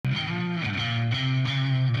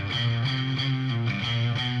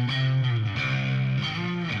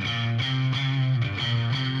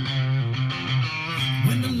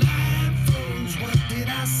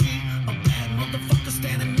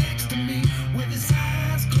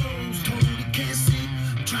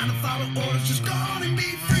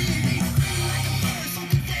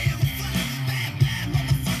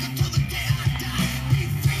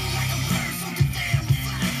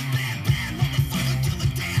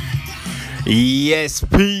Yes,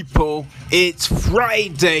 people, it's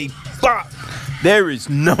Friday, but there is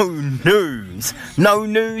no news. No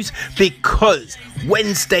news because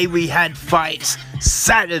Wednesday we had fights,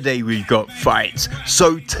 Saturday we got fights.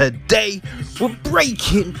 So today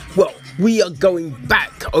we are going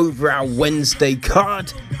back over our Wednesday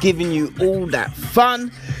card, giving you all that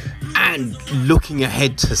fun and looking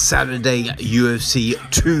ahead to Saturday at UFC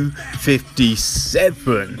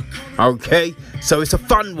 257. Okay, so it's a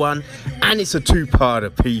fun one and it's a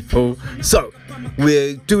two-parter, people. So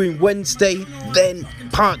we're doing Wednesday, then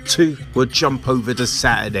part 2 will jump over to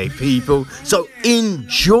Saturday, people. So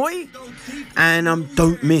enjoy and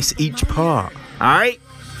don't miss each part. Alright,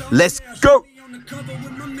 let's go.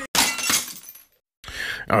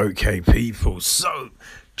 Okay, people, so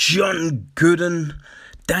John Gooden,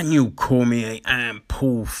 Daniel Cormier and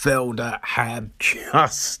Paul Felder have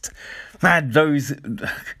just had those,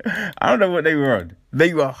 I don't know what they were on.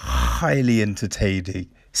 They were highly entertaining.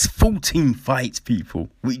 It's 14 fights, people.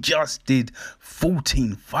 We just did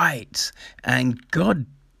 14 fights. And god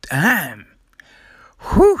damn.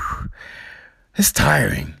 Whew. It's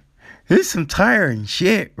tiring. It's some tiring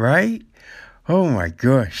shit, right? Oh my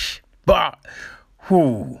gosh. But,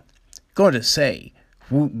 gotta say,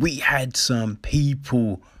 we had some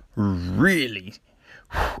people really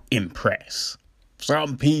impress.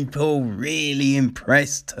 Some people really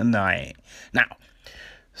impressed tonight. Now,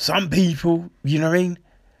 some people, you know what I mean?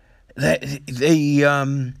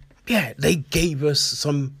 They gave us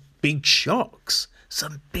some big shocks,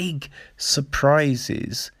 some big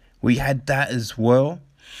surprises. We had that as well.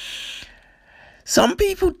 Some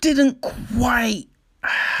people didn't quite,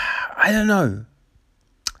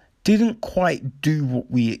 didn't quite do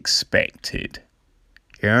what we expected.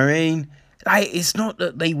 You know what I mean? It's not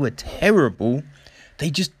that they were terrible.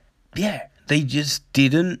 They just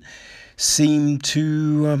didn't seem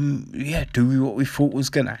to, do what we thought was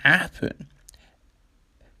going to happen.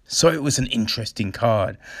 So it was an interesting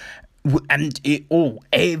card. And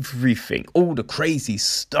everything, all the crazy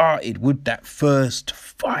started with that first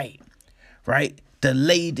fight, right? The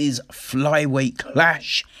ladies' flyweight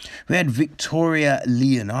clash. We had Victoria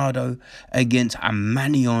Leonardo against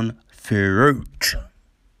Amanion Firote.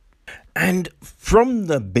 And from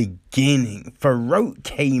the beginning, Firote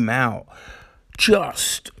came out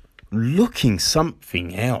just looking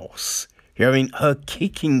something else. You know what I mean? Her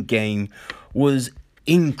kicking game was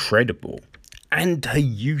incredible. And her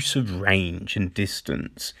use of range and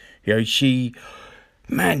distance. You know, she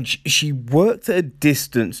worked at a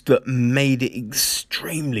distance that made it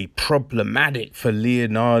extremely problematic for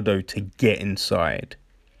Leonardo to get inside.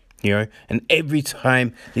 You know, and every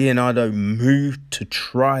time Leonardo moved to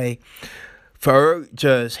try, Firote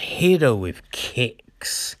just hit her with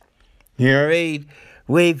kicks. You know what I mean?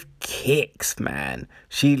 With kicks, man.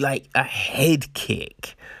 She like a head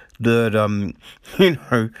kick that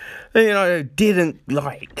didn't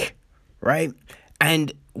like, right?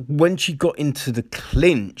 And when she got into the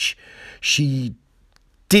clinch, she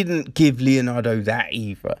didn't give Leonardo that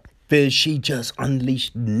either, because she just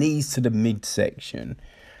unleashed knees to the midsection.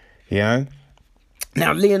 You know?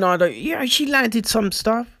 Now, Leonardo, she landed some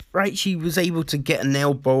stuff, right? She was able to get an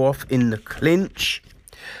elbow off in the clinch,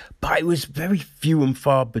 but it was very few and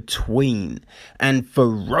far between. And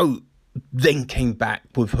Firote then came back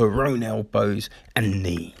with her own elbows and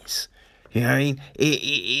knees. You know what I mean?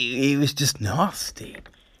 It was just nasty.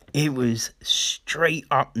 It was straight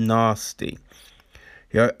up nasty.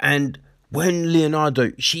 You know, and when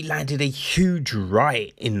Leonardo, she landed a huge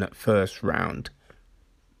right in that first round,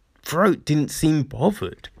 Firote didn't seem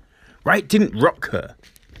bothered, right? Didn't rock her.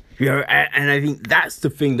 You know, and I think that's the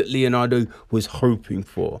thing that Leonardo was hoping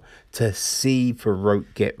for, to see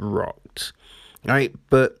Firote get rocked, right?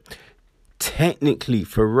 But technically,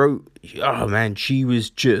 Firote, she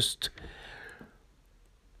was just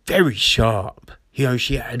very sharp. You know,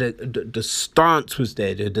 she had the stance was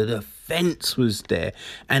there, the defense was there,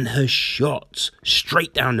 and her shots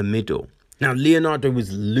straight down the middle. Now, Leonardo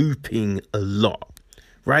was looping a lot,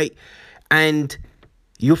 right? And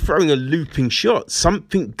you're throwing a looping shot.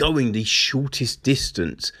 Something going the shortest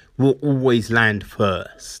distance will always land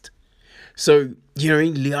first. So,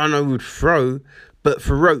 Leonardo would throw, but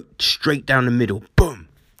Firote straight down the middle. Boom.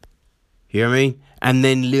 You know what I mean? And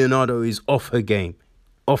then Leonardo is off her game,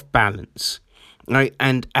 off balance. Right?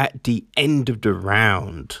 And at the end of the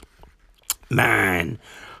round, man,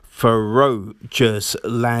 Firote just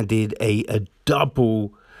landed a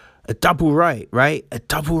double right? A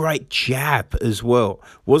double right jab as well.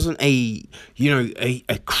 Wasn't a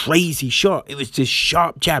crazy shot. It was just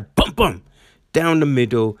sharp jab, boom, boom, down the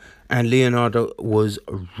middle, and Leonardo was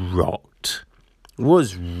rocked.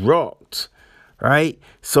 was rocked, right?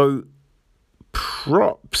 So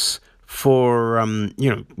props for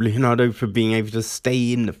Leonardo for being able to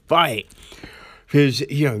stay in the fight, because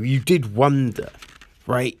you did wonder,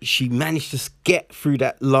 right? She managed to get through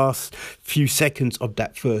that last few seconds of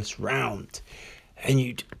that first round,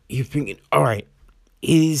 and you're thinking, all right,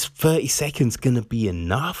 is 30 seconds gonna be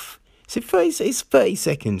enough? Is it 30? It's 30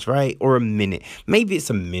 seconds, right? Or a minute? Maybe it's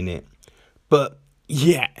a minute, but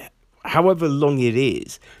yeah, however long it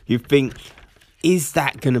is, you think, is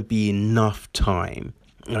that gonna be enough time,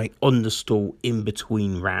 like on the stall in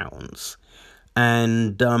between rounds?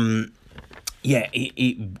 And yeah,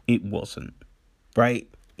 it wasn't, right?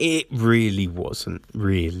 It really wasn't,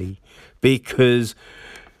 really, because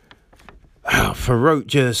Fiorot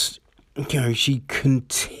just, she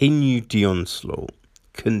continued the onslaught,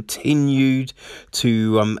 continued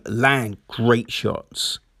to land great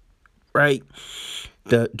shots, right?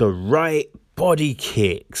 The right body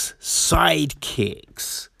kicks, side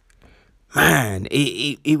kicks, man,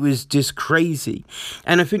 it was just crazy.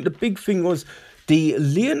 And I think the big thing was the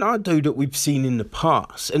Leonardo that we've seen in the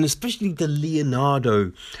past, and especially the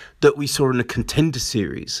Leonardo that we saw in the Contender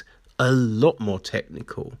Series, a lot more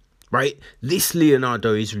technical, right? This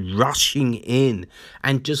Leonardo is rushing in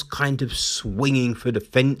and just kind of swinging for the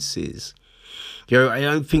fences. I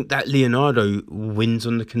don't think that Leonardo wins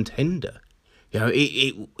on the Contender.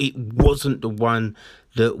 It wasn't the one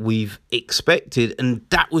that we've expected, and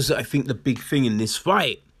that was, I think, the big thing in this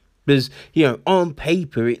fight. Because, on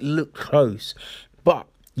paper, it looked close, but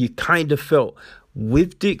you kind of felt,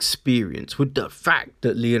 with the experience, with the fact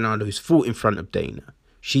that Leonardo's fought in front of Dana,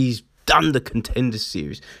 she's done the Contender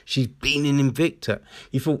Series, she's been in Invicta,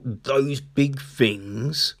 you thought those big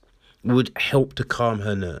things would help to calm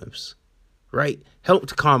her nerves, right? Help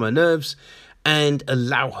to calm her nerves and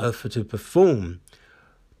allow her to perform.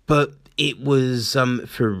 But it was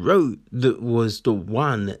Fiorot that was the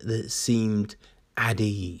one that seemed at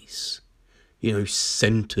ease,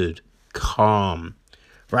 centered, calm,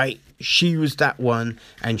 right? She was that one,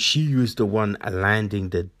 and she was the one landing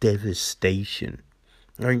the devastation,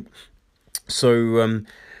 right? So,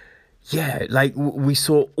 yeah, like we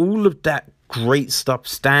saw all of that great stuff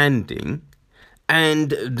standing,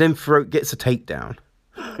 and then Fiorot gets a takedown,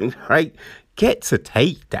 right? Gets a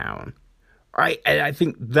takedown, right? And I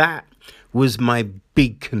think that was my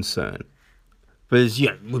big concern. Because,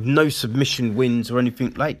 with no submission wins or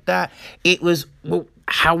anything like that, it was, well,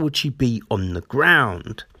 how would she be on the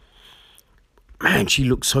ground? Man, she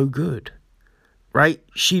looked so good, right?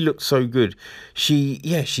 She looked so good. She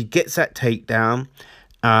gets that takedown,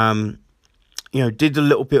 did a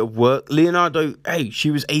little bit of work. Leonardo,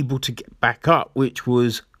 she was able to get back up, which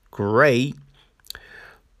was great.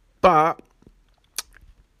 But,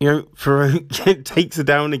 Fiorot takes her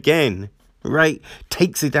down again. Right,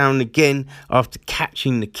 takes it down again after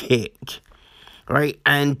catching the kick, right,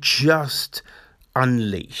 and just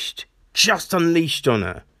unleashed on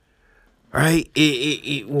her, right.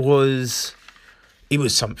 It was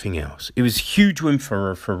something else. It was a huge win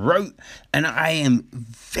for Fiorot, and I am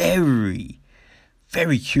very,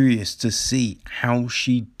 very curious to see how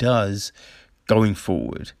she does going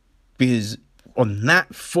forward, because on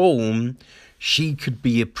that form, she could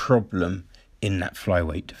be a problem in that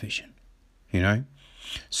flyweight division.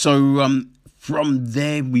 So from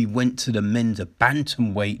there we went to the men's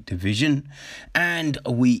bantamweight division, and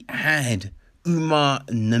we had Umar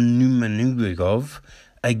Nurmagomedov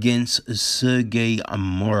against Sergey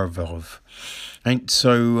Moravov. And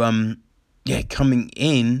so coming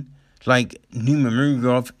in, like,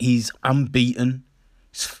 Nurmagomedov, he's unbeaten.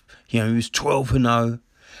 He was 12-0.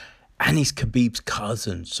 And he's Khabib's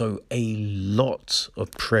cousin, so a lot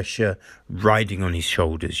of pressure riding on his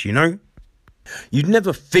shoulders, You'd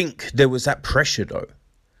never think there was that pressure, though.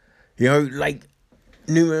 Like,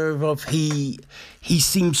 Nurmagomedov, he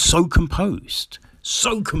seems so composed,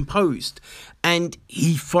 and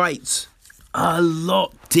he fights a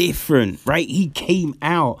lot different, right? He came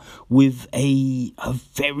out with a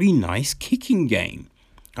very nice kicking game,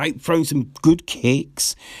 right? Throwing some good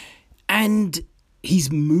kicks, and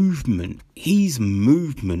his movement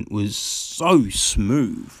was so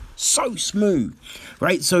smooth,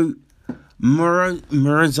 right? So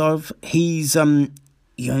Morozov, he's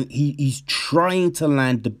he's trying to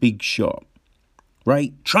land the big shot,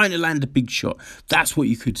 right? Trying to land the big shot. That's what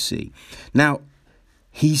you could see. Now,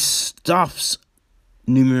 he stuffs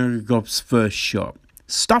Nurmagomedov's first shot,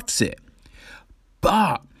 stuffs it,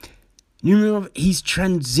 but Nurmagomedov, he's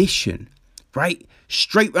transition, right?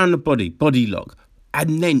 Straight round the body lock,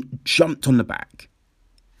 and then jumped on the back.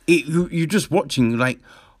 You're just watching, like,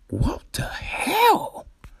 what the hell?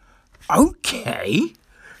 okay.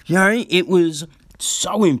 It was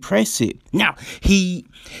so impressive. Now, he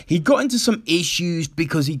got into some issues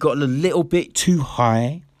because he got a little bit too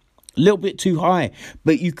high.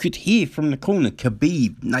 But you could hear from the corner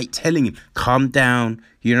Khabib like telling him, calm down,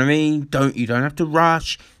 you know what I mean? You don't have to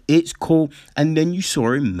rush. It's cool. And then you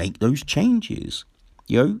saw him make those changes.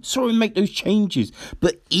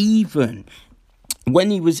 But even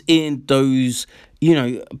when he was in those,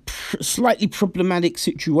 slightly problematic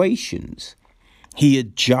situations, he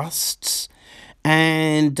adjusts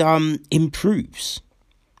and improves.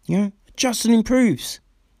 Adjusts and improves.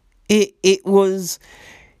 It was,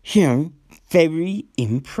 very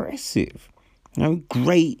impressive.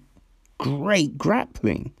 Great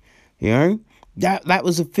grappling. That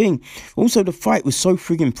was a thing. Also, the fight was so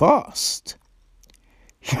friggin' fast.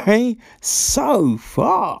 So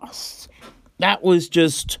fast. That was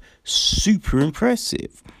just super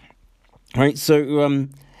impressive. Right, so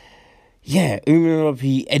Umarov,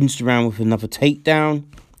 he ends the round with another takedown.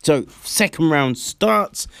 So second round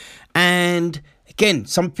starts, and again,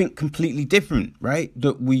 something completely different, right?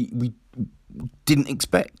 That we didn't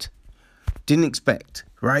expect,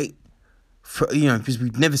 right? Because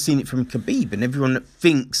we've never seen it from Khabib, and everyone that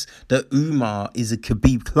thinks that Umar is a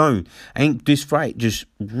Khabib clone, I think this fight just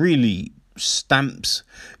really stamps,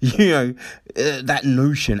 that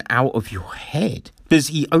notion out of your head. Because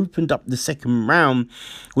he opened up the second round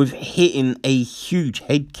with hitting a huge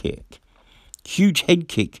head kick,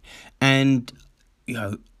 and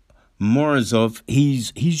Morozov,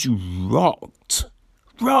 he's rocked.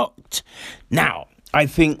 Now, I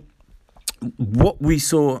think what we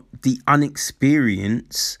saw, the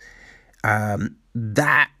unexperience,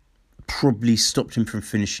 that probably stopped him from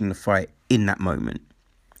finishing the fight in that moment.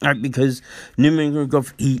 Right, because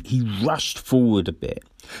Nurmagomedov, he rushed forward a bit.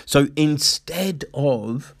 So instead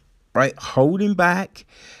of holding back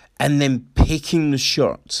and then picking the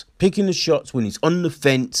shots when he's on the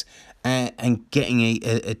fence and getting a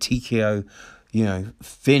TKO,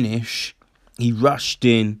 finish, he rushed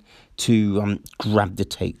in to grab the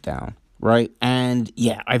takedown, right? And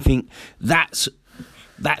I think that's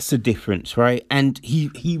the difference, right? And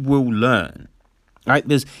he will learn, right?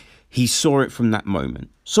 Because he saw it from that moment.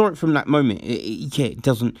 It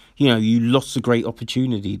doesn't, you lost a great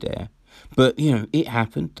opportunity there. But, it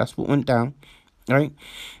happened. That's what went down, right?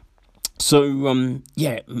 So,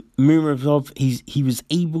 Muradov, he was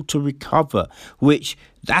able to recover, which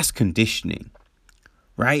that's conditioning,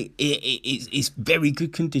 right? It's very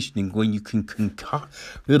good conditioning when you can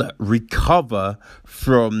recover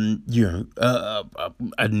from,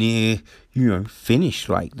 a near, finish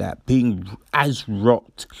like that, being as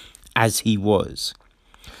rocked as he was.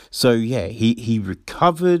 So he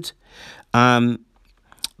recovered, but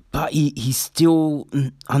he's still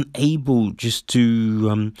unable just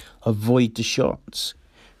to avoid the shots,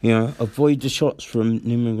 avoid the shots from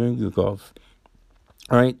Nurmagomedov.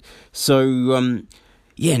 Right, so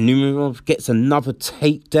Nurmagomedov gets another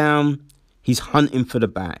takedown. He's hunting for the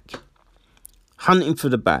back,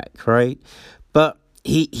 right, but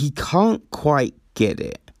he can't quite get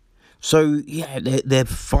it. So, they're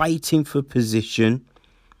fighting for position.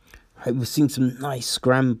 Right, we're seeing some nice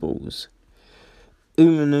scrambles.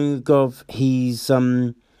 Umanugov, he's,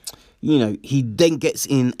 he then gets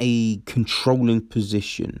in a controlling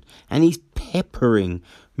position. And he's peppering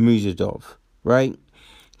Muradov, right?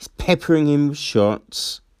 He's peppering him with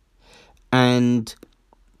shots. And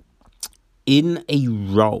in a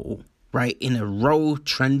roll, right? In a roll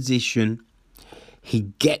transition,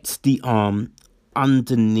 he gets the arm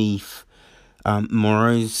underneath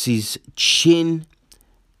Moroz's chin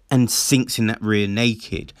and sinks in that rear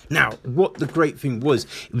naked. Now, what the great thing was,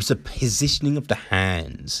 it was the positioning of the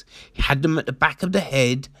hands. He had them at the back of the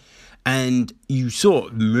head, and you saw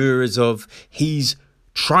Morozov, he's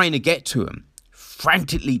trying to get to him,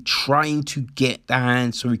 frantically trying to get the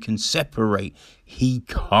hands so he can separate. He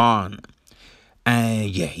can't. And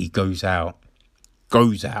he goes out,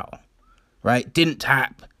 right? Didn't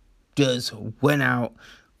tap, just went out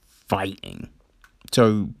fighting.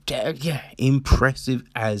 So, impressive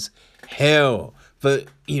as hell. But,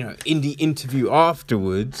 in the interview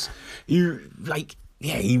afterwards,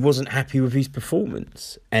 he wasn't happy with his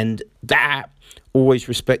performance. And that, always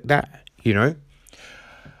respect that, So,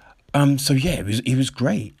 it was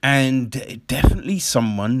great. And definitely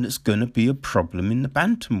someone that's going to be a problem in the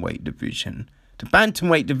bantamweight division. The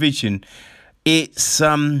bantamweight division, it's,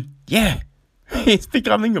 it's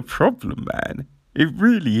becoming a problem, man. It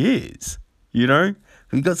really is. We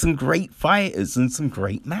got some great fighters and some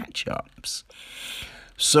great matchups.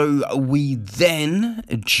 So we then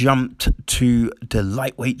jumped to the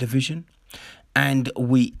lightweight division, And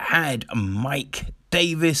we had Mike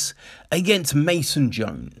Davis against Mason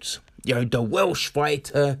Jones. The Welsh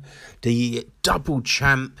fighter, the double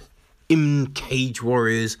champ in Cage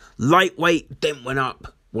Warriors. Lightweight, then went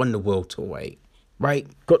up, won the welterweight. Right?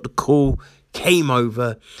 Got the call, came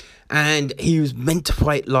over, and he was meant to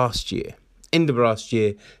fight last year. End of last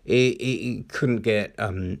year, it couldn't get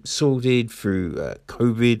sorted through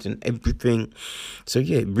COVID and everything. So,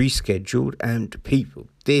 yeah, rescheduled. And people,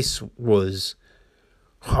 this was,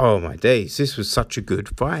 oh my days, this was such a good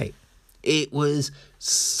fight. It was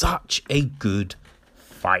such a good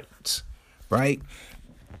fight, right?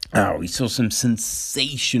 Oh, we saw some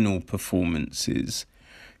sensational performances,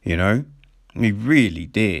 we really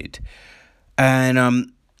did.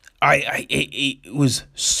 And it was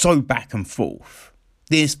so back and forth.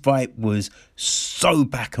 This fight was so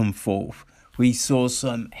back and forth. We saw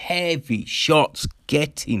some heavy shots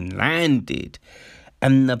getting landed,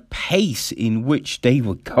 and the pace in which they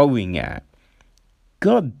were going at.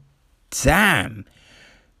 God damn,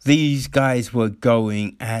 these guys were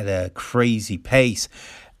going at a crazy pace.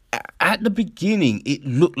 At the beginning, it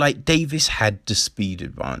looked like Davis had the speed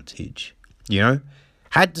advantage,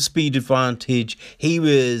 had the speed advantage. He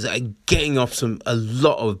was getting off a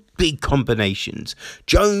lot of big combinations.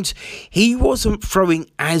 Jones, he wasn't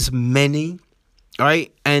throwing as many,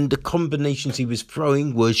 right? And the combinations he was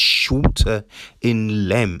throwing were shorter in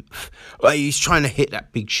length. Right? He's trying to hit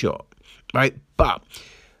that big shot, right? But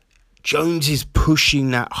Jones is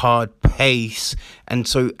pushing that hard pace. And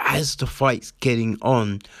so as the fight's getting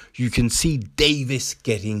on, you can see Davis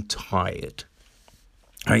getting tired.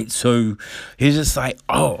 Right, so he's just like,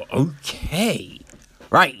 oh, okay.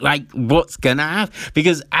 Right, like, what's going to happen?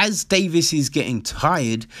 Because as Davis is getting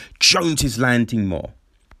tired, Jones is landing more.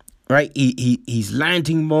 Right, he's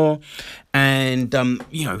landing more and,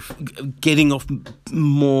 getting off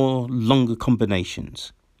more longer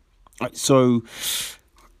combinations. Right, so,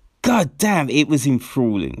 god damn, it was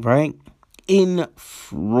enthralling, right?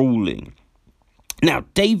 Enthralling. Now,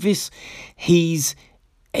 Davis, he's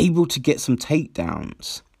able to get some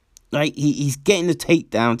takedowns. Like, he's getting the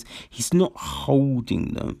takedowns. He's not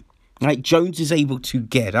holding them. Like, Jones is able to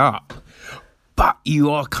get up. But you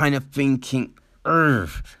are kind of thinking,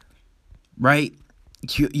 right?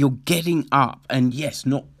 You're getting up. And yes,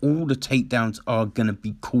 not all the takedowns are going to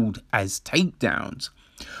be called as takedowns.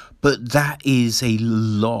 But that is a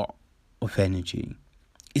lot of energy.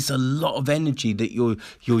 It's a lot of energy that you're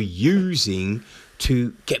using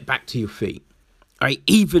to get back to your feet. Right,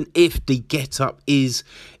 even if the get up is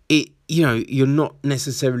it, you're not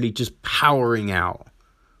necessarily just powering out,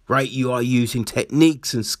 right? You are using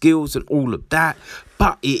techniques and skills and all of that,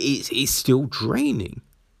 but it's still draining,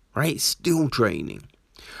 right? It's still draining.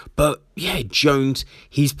 But yeah, Jones,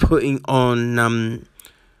 he's putting on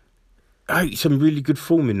some really good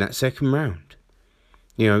form in that second round.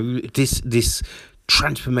 This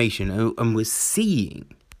transformation, and we're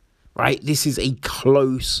seeing, right? This is a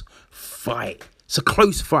close fight. It's a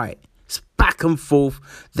close fight. It's back and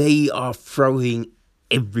forth. They are throwing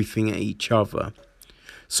everything at each other.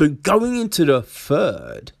 So going into the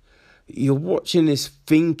third, you're watching this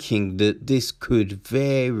thinking that this could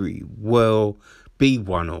very well be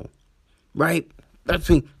 1-1, right? That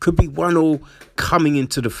thing could be 1-1 coming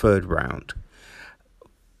into the third round.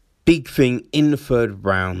 Big thing in the third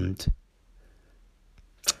round.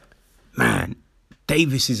 Man,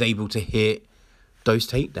 Davis is able to hit those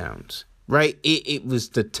takedowns. Right, it was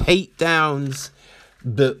the takedowns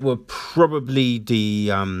that were probably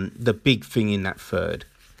the big thing in that third,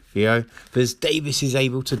 because Davis is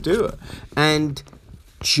able to do it, and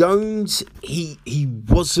Jones he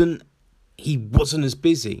wasn't as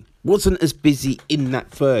busy, in that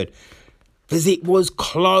third, because it was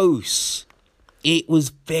close, it was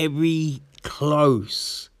very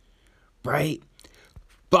close, right,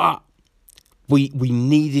 but. We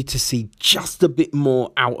needed to see just a bit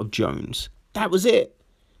more out of Jones. That was it.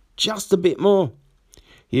 Just a bit more.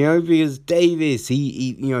 Because Davis,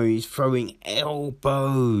 he's throwing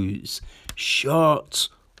elbows, shots,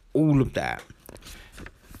 all of that.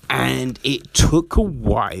 And it took a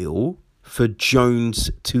while for Jones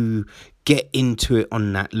to get into it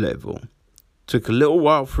on that level. Took a little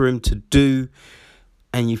while for him to do.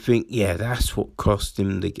 And you think, yeah, that's what cost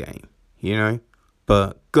him the game.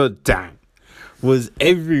 But god damn. Was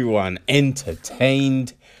everyone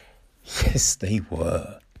entertained? Yes, they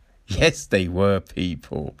were. Yes, they were,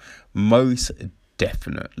 people. Most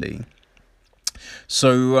definitely.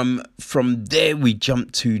 So from there, we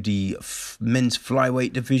jumped to the men's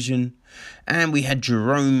flyweight division. And we had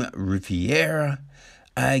Jerome Rivera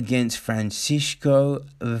against Francisco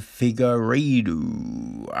Figueiredo.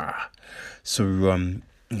 So, you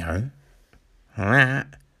know, that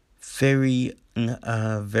very,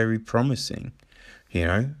 very promising. You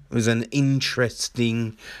know, it was an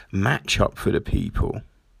interesting matchup for the people.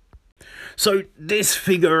 So this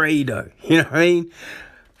Figueiredo, you know what I mean?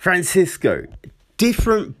 Francisco,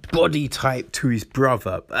 different body type to his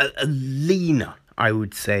brother, a leaner, I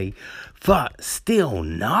would say, but still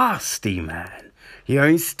nasty, man. You know,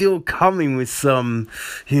 he's still coming with some,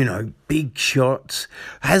 you know, big shots.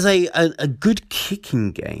 Has a good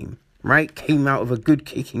kicking game, right? Came out of a good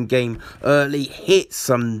kicking game early, hit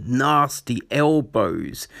some nasty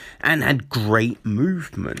elbows, and had great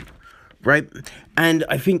movement, right? And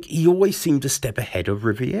I think he always seemed to step ahead of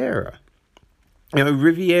Rivera. You know,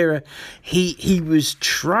 Rivera, he was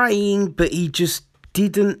trying, but he just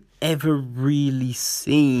didn't ever really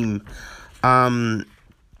seem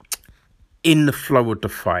in the flow of the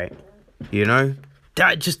fight, you know?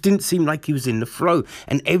 That just didn't seem like he was in the flow.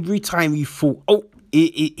 And every time you thought, oh,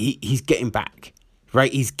 he's getting back,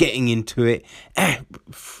 right? He's getting into it.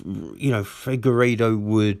 You know, Figueiredo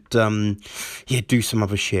would, do some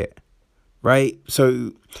other shit, right?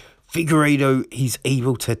 So Figueiredo, he's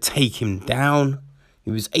able to take him down. He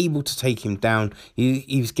was able to take him down.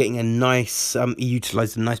 He was getting a nice, he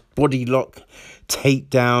utilised a nice body lock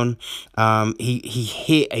takedown. He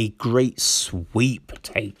hit a great sweep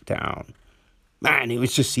takedown. Man, it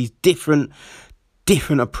was just these different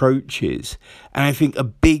approaches. And I think a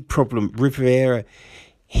big problem, Rivera,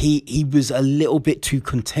 he was a little bit too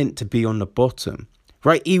content to be on the bottom,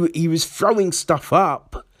 right? He was throwing stuff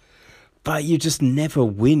up, but you're just never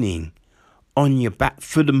winning on your back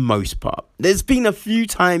for the most part. There's been a few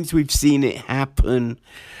times we've seen it happen,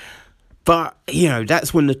 but, you know,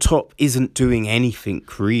 that's when the top isn't doing anything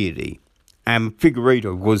really. And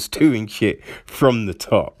Figueiredo was doing shit from the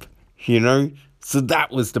top, you know? So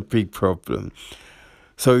that was the big problem.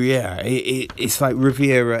 So, yeah, it's like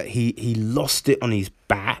Rivera, he lost it on his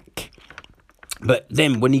back. But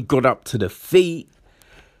then when he got up to the feet,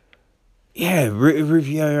 yeah,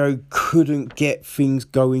 Rivera couldn't get things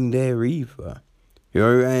going there either. You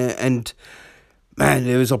know, and man,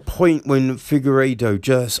 there was a point when Figueiredo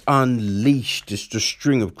just unleashed just a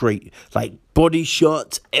string of great, like, body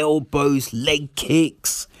shots, elbows, leg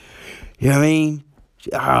kicks. You know what I mean?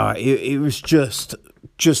 It was just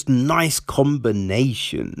nice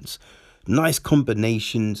combinations. Nice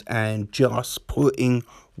combinations and just putting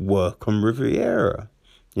work on Rivera.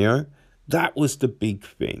 You know? That was the big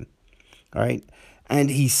thing. Right, and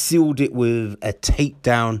he sealed it with a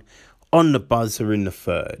takedown on the buzzer in the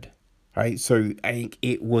third. Right, so I think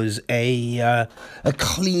it was a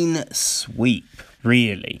clean sweep,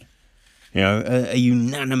 really. You know, a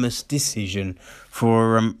unanimous decision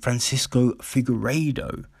for Francisco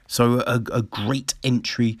Figueiredo. So a great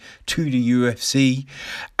entry to the UFC,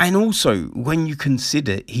 and also when you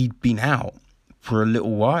consider he'd been out for a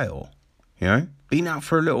little while. You know, been out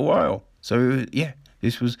for a little while. So yeah.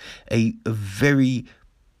 This was a very,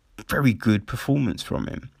 very good performance from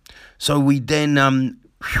him. So we then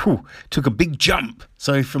took a big jump.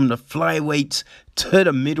 So from the flyweights to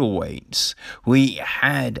the middleweights, we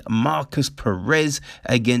had Marcus Perez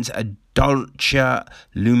against Adolcha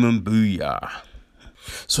Lumumbuya.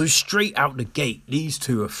 So straight out the gate, these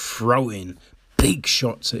two are throwing big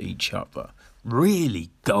shots at each other, really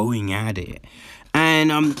going at it.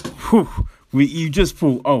 And you just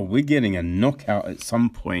thought, oh, we're getting a knockout at some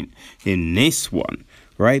point in this one,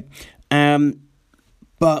 right?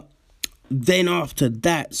 But then after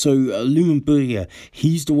that, so Lumumbuya,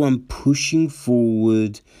 he's the one pushing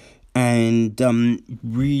forward and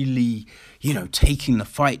really, you know, taking the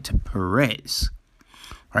fight to Perez,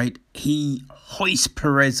 right? He hoists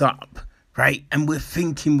Perez up, right? And we're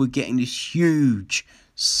thinking we're getting this huge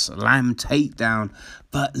slam takedown.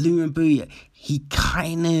 But Lumumbuya, he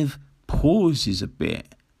kind of pauses a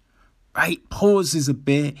bit, right? Pauses a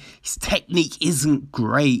bit. His technique isn't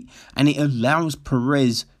great, and it allows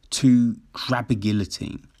Perez to grab a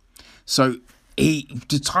guillotine. So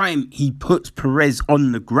the time he puts Perez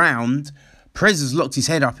on the ground, Perez has locked his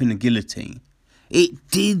head up in a guillotine. It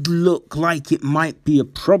did look like it might be a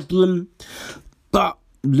problem, but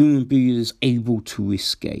Lumumbuya is able to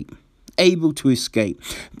escape.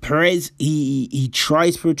 Perez, he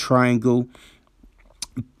tries for a triangle,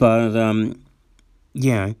 but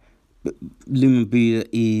Lumumbuya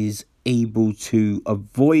is able to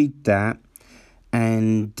avoid that,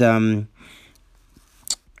 and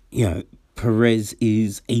Perez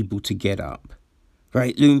is able to get up.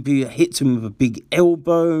 Right, Lumumbuya hits him with a big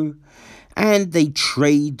elbow, and they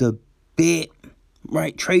trade a bit.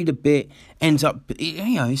 Ends up,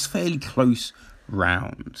 it's fairly close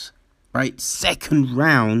rounds. right? Second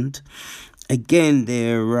round, again,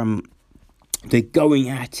 they're going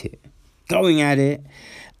at it,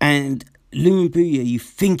 and Lumumbuya, you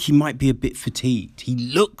think he might be a bit fatigued. He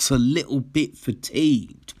looks a little bit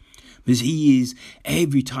fatigued because he is,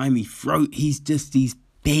 every time he's just these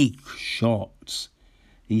big shots.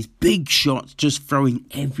 These big shots, just throwing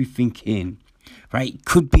everything in, right?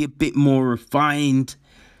 Could be a bit more refined,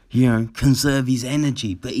 conserve his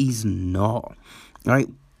energy, but he's not, right?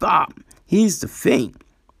 But here's the thing.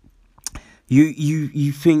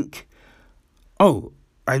 You think,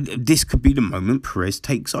 this could be the moment Perez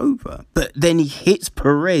takes over. But then he hits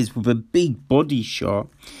Perez with a big body shot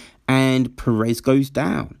and Perez goes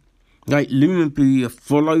down. Right, Lumumbuya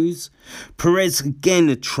follows. Perez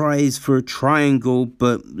again tries for a triangle,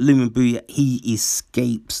 but Lumumbuya, he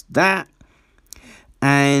escapes that.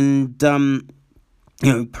 And,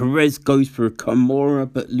 Perez goes for a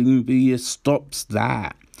Kimura, but Lumumbuya stops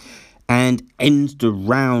that and ends the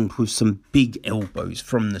round with some big elbows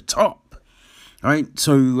from the top. Right, so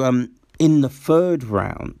in the third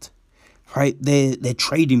round, right, they're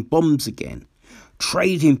trading bombs again.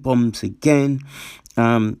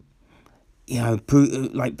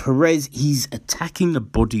 Like Perez, he's attacking the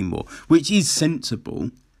body more, which is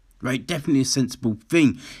sensible, right? Definitely a sensible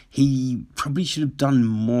thing. He probably should have done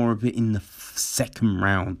more of it in the second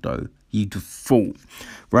round, though, you'd have thought,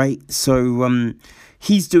 right? So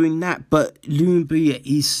he's doing that, but Lumumbuya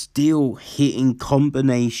is still hitting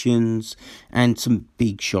combinations and some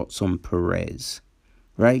big shots on Perez,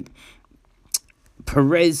 right?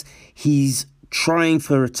 Perez, he's trying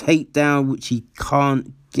for a takedown, which he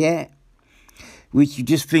can't get. Which you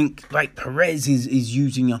just think, like, Perez is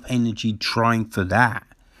using up energy trying for that,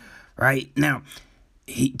 right? Now,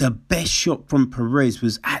 the best shot from Perez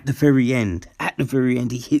was at the very end. At the very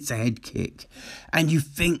end, he hits a head kick. And you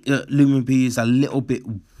think that Lumumbuya is a little bit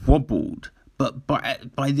wobbled. But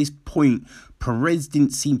by this point, Perez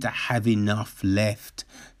didn't seem to have enough left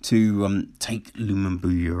to take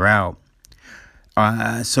Lumumbuya out.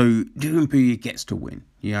 So Lumumbuya gets to win.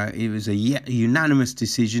 It was a unanimous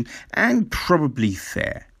decision and probably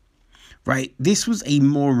fair, right? This was a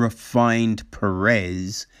more refined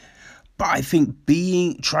Perez, but I think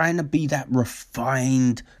trying to be that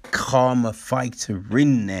refined, calmer fighter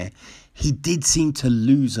in there, he did seem to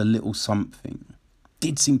lose a little something.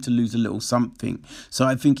 So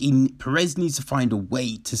I think Perez needs to find a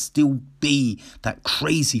way to still be that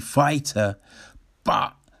crazy fighter,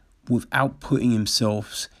 but without putting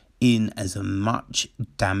himself in as much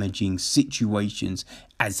damaging situations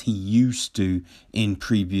as he used to in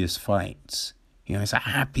previous fights. It's a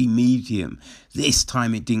happy medium. This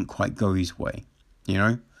time it didn't quite go his way,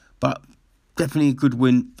 but definitely a good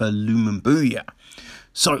win for Lumumbuya.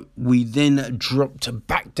 So we then dropped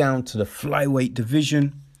back down to the flyweight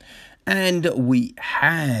division, and we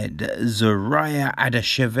had Zarya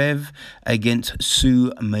Adashev against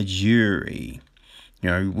Sue Majuri,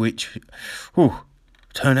 which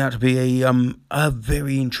turned out to be a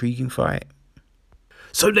very intriguing fight.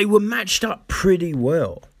 So they were matched up pretty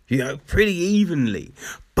well, pretty evenly.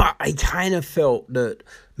 But I kind of felt that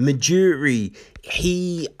Majuri,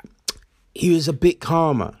 he was a bit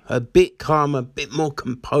calmer, a bit more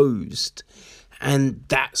composed. And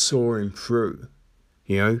that saw him through,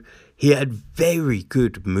 He had very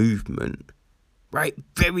good movement, right?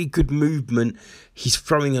 Very good movement. He's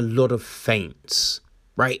throwing a lot of feints.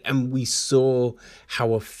 Right, and we saw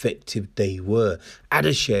how effective they were.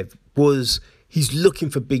 Adashev he's looking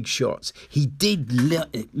for big shots. He did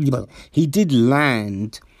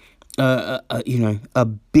land, a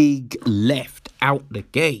big left out the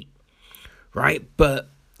gate, right? But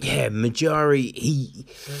yeah, Majuri,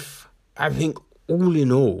 I think all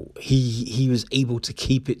in all, he was able to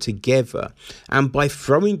keep it together, and by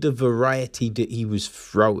throwing the variety that he was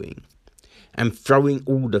throwing. And throwing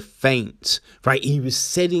all the feints, right? He was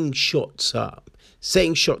setting shots up.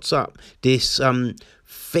 This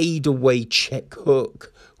fadeaway check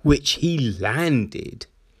hook, which he landed,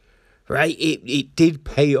 right? It did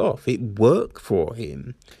pay off. It worked for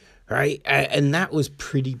him, right? And that was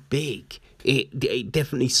pretty big. It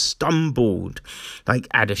definitely stumbled like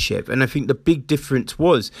Adashev. And I think the big difference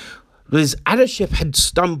was Adashev had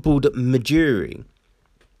stumbled at Majuri,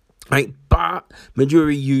 right? But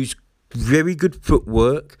Majuri used very good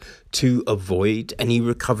footwork to avoid, and he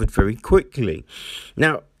recovered very quickly.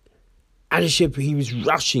 Now, Adashev, he was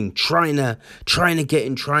rushing, trying to get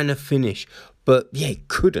in, trying to finish, but yeah,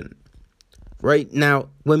 couldn't. Right now,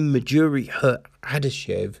 when Majuri hurt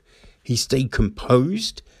Adashev, he stayed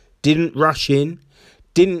composed, didn't rush in,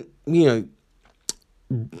 didn't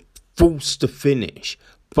force the finish,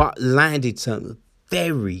 but landed some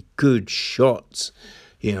very good shots,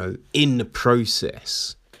 in the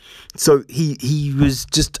process. So he was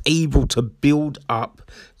just able to build up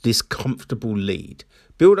this comfortable lead.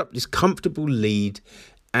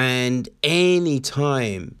 And any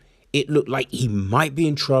time it looked like he might be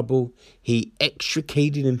in trouble, he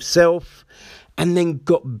extricated himself and then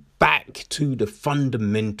got back to the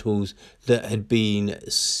fundamentals that had been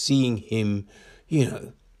seeing him,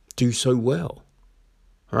 do so well,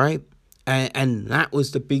 right? And that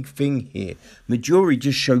was the big thing here. Midori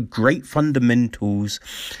just showed great fundamentals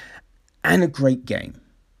and a great game.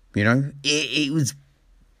 It was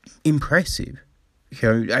impressive.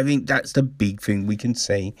 I think that's the big thing we can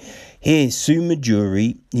say here. Sue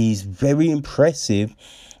Midori, he's very impressive,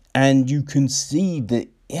 and you can see that,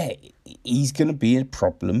 he's going to be a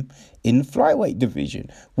problem in the flyweight division,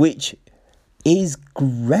 which is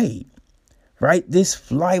great, right? This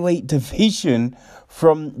flyweight division,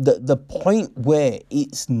 from the point where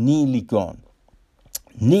it's nearly gone,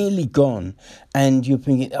 and you're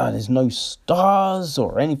thinking, there's no stars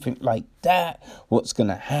or anything like that, what's going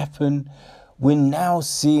to happen? We're now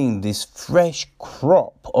seeing this fresh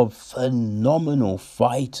crop of phenomenal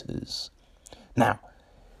fighters. Now,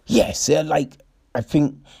 yes, I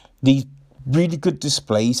think these really good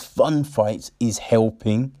displays, fun fights is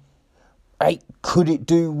helping. Right? Could it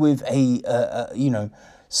do with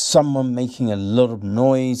someone making a lot of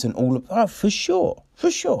noise and all of that? For sure.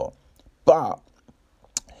 But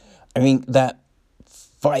I think that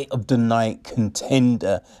fight of the night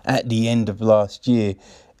contender at the end of last year,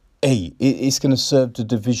 it's going to serve the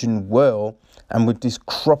division well. And with this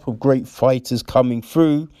crop of great fighters coming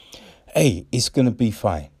through, it's going to be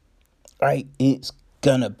fine. Right? It's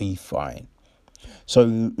going to be fine. So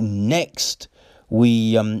next,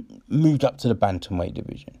 we moved up to the bantamweight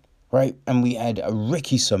division. Right? And we had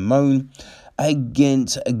Ricky Simone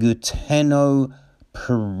against Gaetano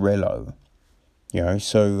Perillo. It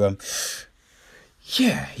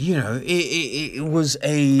was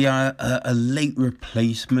a late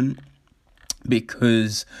replacement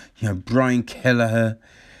because, Brian Kelleher,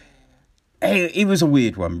 it was a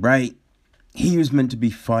weird one, right? He was meant to be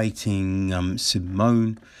fighting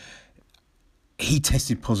Simone. He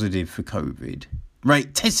tested positive for COVID,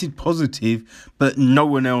 right? Tested positive, but no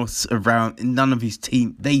one else around, none of his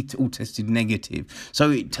team, they all tested negative.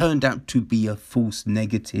 So it turned out to be a false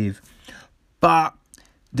negative. But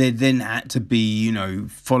there then had to be,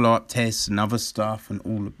 follow-up tests and other stuff and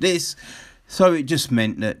all of this. So it just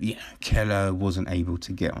meant that, Keller wasn't able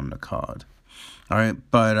to get on the card. All right.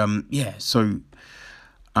 But,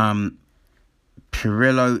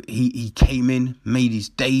 Perillo, he came in, made his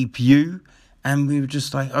debut, and we were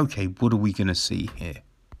just like, okay, what are we going to see here?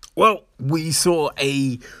 Well, we saw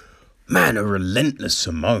a relentless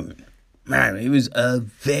Simone. Man, it was a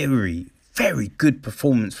very, very good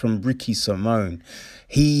performance from Ricky Simone.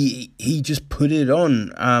 He just put it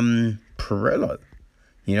on Perillo.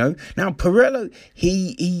 Now Perillo,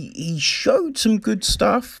 he showed some good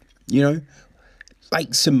stuff.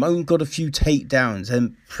 Like Simone got a few takedowns,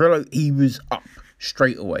 and Perillo, he was up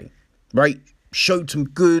straight away, right? Showed some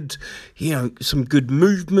good, some good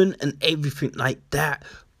movement and everything like that.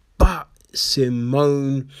 But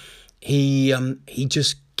Simone, he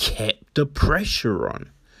just kept the pressure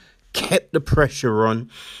on.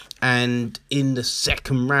 And in the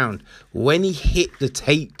second round, when he hit the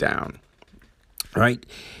takedown, right,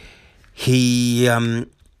 he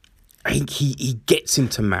gets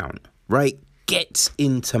into mount, right?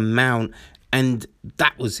 And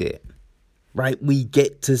that was it, right? We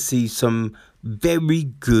get to see some very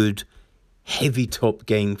good heavy top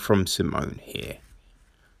game from Simone here.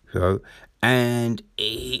 And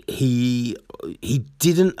he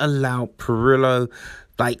didn't allow Perillo,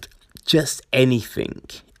 just anything,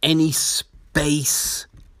 any space.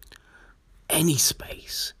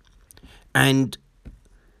 And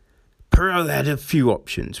Perillo had a few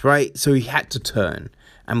options, right? So he had to turn.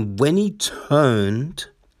 And when he turned,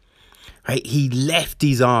 right, he left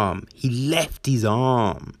his arm.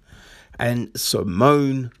 And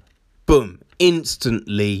Simone, boom,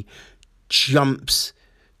 instantly jumps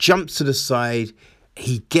to the side.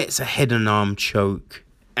 He gets a head and arm choke.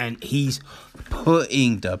 And he's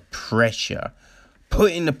putting the pressure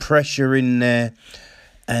in there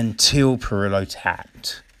until Perillo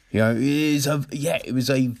tapped. It was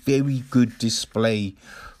a very good display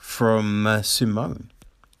from Simone.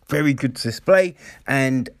 Very good display,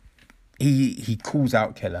 and he calls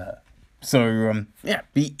out Kelleher. So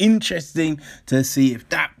be interesting to see if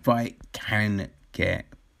that fight can get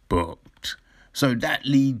booked. So that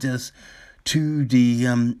leads us to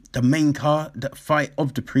the main card, the fight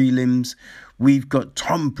of the prelims. We've got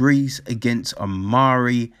Tom Breeze against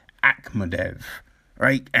Omari Akhmadov,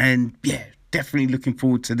 right? And yeah, definitely looking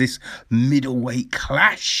forward to this middleweight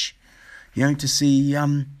clash. To see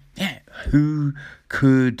who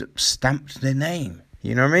could stamp their name.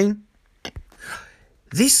 You know what I mean?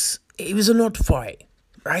 It was an odd fight,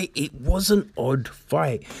 right? It was an odd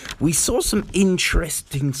fight. We saw some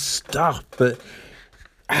interesting stuff, but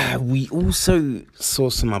we also saw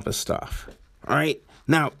some other stuff, right?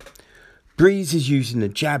 Now, Breeze is using the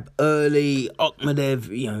jab early,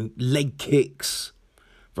 Akhmadov, leg kicks,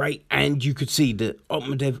 right? And you could see that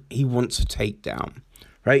Akhmadov, he wants a takedown,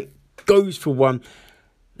 right? Goes for one.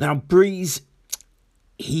 Now, Breeze,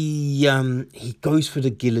 he goes for the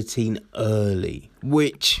guillotine early,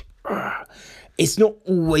 which it's not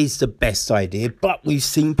always the best idea, but we've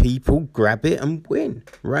seen people grab it and win,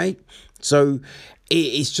 right? So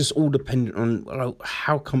it's just all dependent on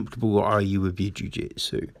how comfortable are you with your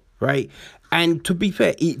jiu-jitsu, right? And to be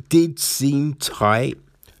fair, it did seem tight,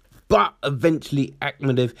 but eventually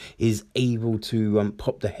Akhmadov is able to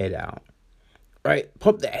pop the head out, right?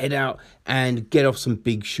 Pop the head out and get off some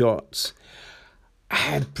big shots.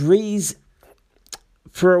 Breeze,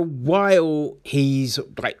 for a while, he's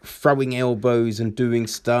like throwing elbows and doing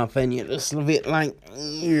stuff, and you're just a bit like,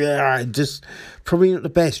 just probably not the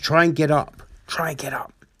best. Try and get up.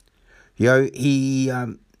 He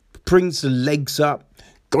brings the legs up,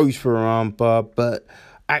 goes for an armbar, but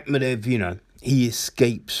Akhmadov, he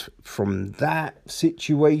escapes from that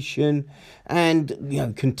situation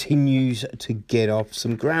and, continues to get off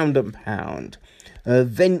some ground and pound.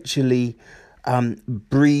 Eventually,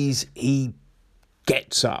 Breeze, he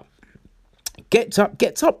gets up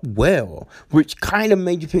well, which kind of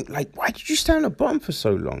made you think, like, why did you stand at the bottom for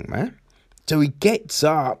so long, man? So he gets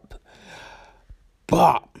up,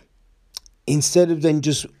 but instead of then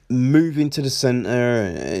just moving to the center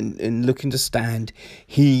and looking to stand,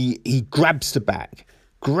 he grabs the back,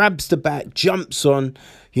 jumps on,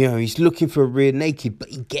 he's looking for a rear naked, but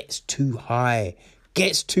he gets too high,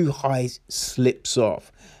 slips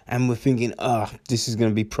off. And we're thinking, this is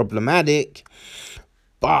going to be problematic.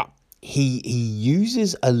 But he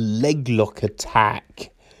uses a leg lock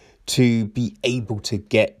attack to be able to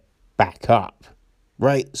get back up,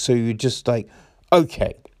 right? So you're just like,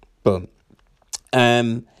 okay, boom.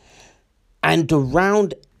 And the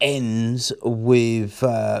round ends with,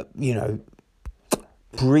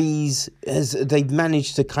 Breeze, as they've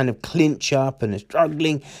managed to kind of clinch up and are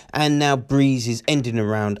struggling, and now Breeze is ending the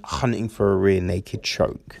round hunting for a rear naked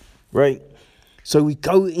choke, right? So we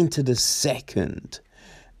go into the second,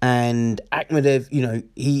 and Akhmadov,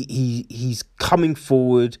 he's coming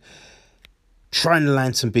forward, trying to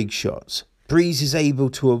land some big shots. Breeze is able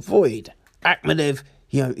to avoid. Akhmadov,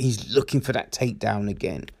 he's looking for that takedown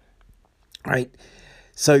again, right?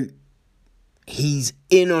 So he's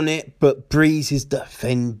in on it, but Breeze is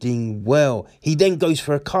defending well. He then goes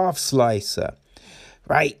for a calf slicer,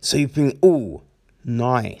 right? So you think, oh,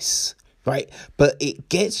 nice, right? But it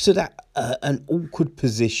gets to that an awkward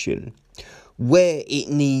position where it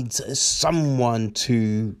needs someone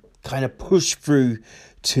to kind of push through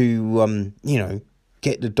to,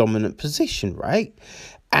 get the dominant position, right?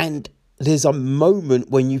 And there's a moment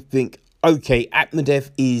when you think, okay,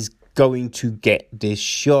 Akhmadov is going to get this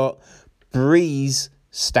shot. Breeze,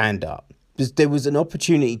 stand up. There was an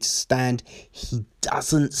opportunity to stand. He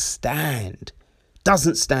doesn't stand,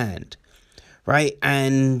 right?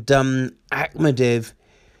 And Akhmadov,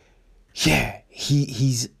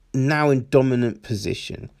 he's now in dominant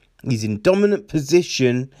position. He's in dominant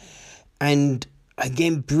position, and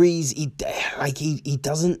again, Breeze, he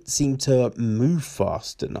doesn't seem to move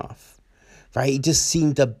fast enough, right? He just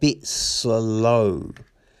seemed a bit slow.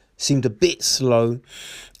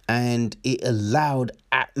 And it allowed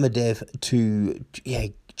Akhmadov to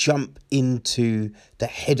jump into the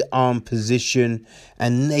head arm position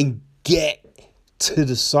and then get to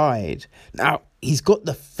the side. Now, he's got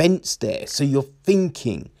the fence there, so you're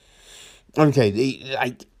thinking, okay,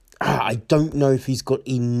 I don't know if he's got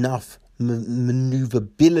enough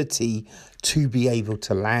maneuverability to be able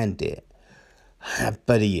to land it.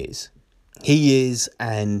 But he is,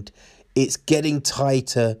 and it's getting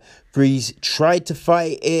tighter. Breeze tried to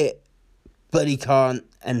fight it, but he can't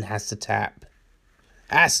and has to tap.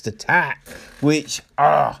 Which,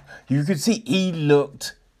 you could see he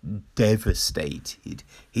looked devastated.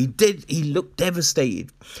 He looked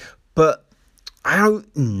devastated. But I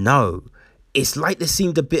don't know. It's like there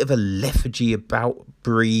seemed a bit of a lethargy about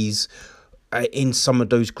Breeze in some of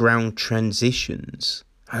those ground transitions.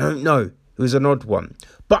 I don't know. It was an odd one.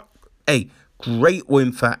 But, hey, great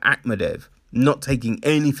win for Akhmadev, not taking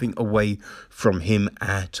anything away from him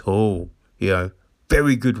at all.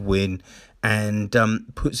 Very good win, and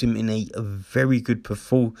puts him in a very good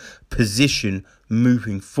position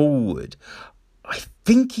moving forward. I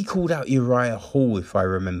think he called out Uriah Hall, if I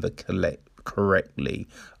remember correctly.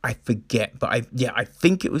 I forget, but I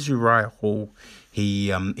think it was Uriah Hall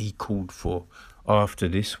he called for after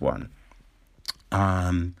this one.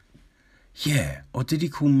 Or did he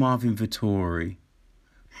call Marvin Vettori?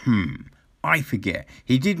 I forget.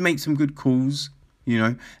 He did make some good calls,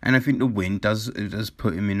 and I think the win does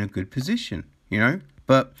put him in a good position,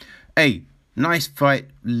 But, hey, nice fight,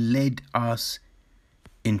 led us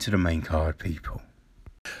into the main card, people.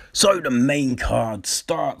 So the main card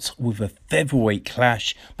starts with a featherweight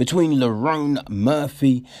clash between Lerone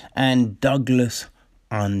Murphy and Douglas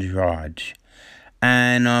Andrade.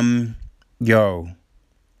 And,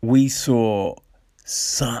 we saw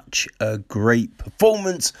such a great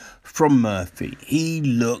performance from Murphy. He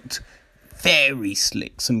looked very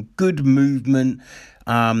slick, some good movement,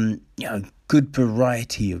 good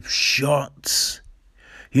variety of shots.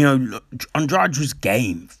 Andrade was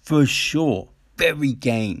game for sure, very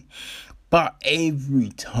game. But every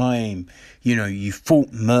time, you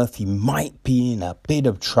thought Murphy might be in a bit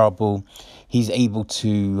of trouble, he's able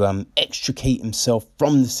to extricate himself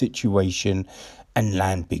from the situation and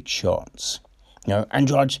land big shots.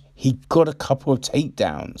 Andrade, he got a couple of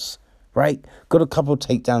takedowns, right? Got a couple of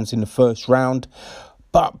takedowns in the first round,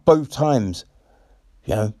 but both times,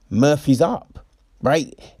 Murphy's up,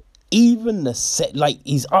 right? Even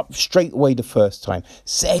he's up straight away the first time.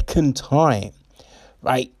 Second time,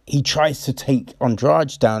 right? He tries to take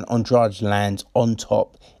Andrade down. Andrade lands on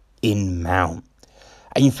top in mount.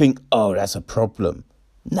 And you think, oh, that's a problem.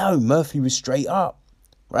 No, Murphy was straight up,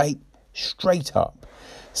 right? Straight up.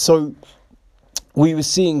 So we were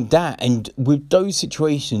seeing that, and with those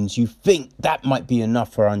situations, you think that might be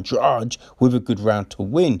enough for Andrade with a good round to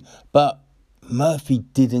win. But Murphy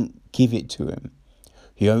didn't give it to him.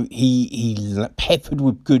 He peppered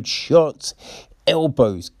with good shots,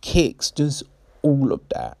 elbows, kicks, just all of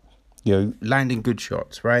that. Landing good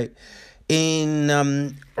shots, right?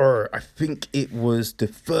 I think it was the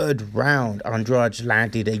third round, Andrade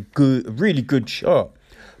landed a really good shot.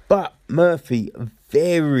 But Murphy,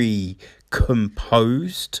 very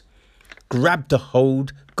composed, grabbed a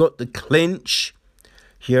hold, got the clinch,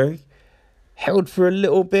 held for a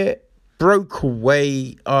little bit, broke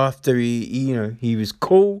away after he was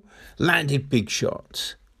cool, landed big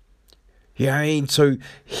shots. So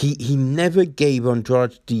he never gave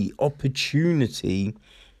Andrade the opportunity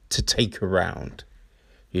to take a round,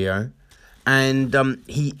 and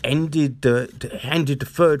he ended the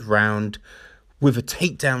third round with a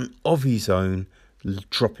takedown of his own,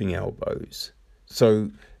 dropping elbows. So,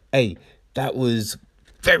 that was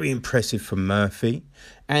very impressive from Murphy,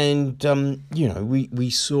 and we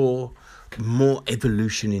saw more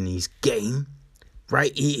evolution in his game,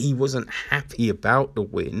 right? He wasn't happy about the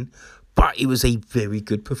win, but it was a very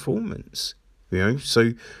good performance,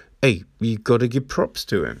 So, you've got to give props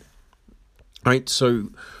to him, right? So,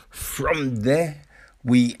 from there,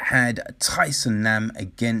 we had Tyson Nam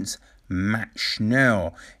against Matt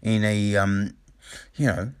Schnell in a, an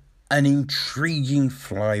intriguing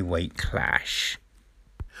flyweight clash.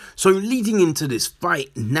 So leading into this fight,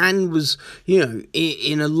 Nan was,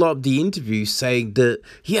 in a lot of the interviews saying that,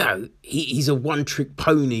 he's a one-trick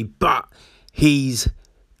pony, but he's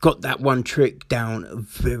got that one trick down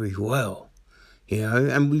very well,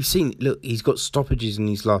 and we've seen, look, he's got stoppages in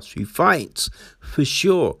his last few fights, for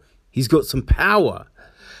sure. He's got some power,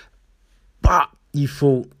 but you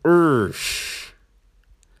thought,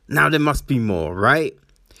 now there must be more, right?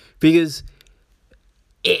 Because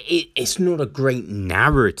it's not a great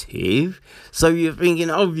narrative. So you're thinking,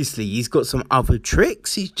 obviously, he's got some other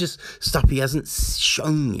tricks. He's just stuff he hasn't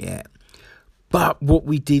shown yet. But what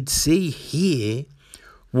we did see here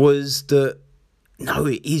was that, no,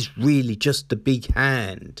 it is really just the big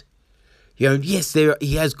hand. Yes,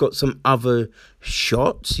 he has got some other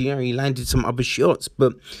shots. He landed some other shots,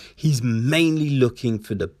 but he's mainly looking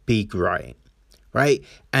for the big right?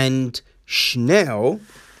 And Schnell,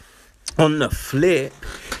 on the flip,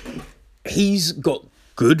 he's got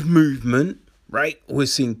good movement, right? We're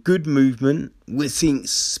seeing good movement. We're seeing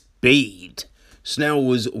speed. Schnell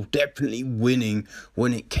was definitely winning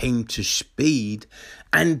when it came to speed,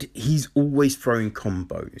 and he's always throwing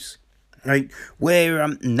combos. Right, where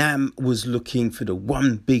Nam was looking for the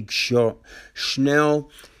one big shot,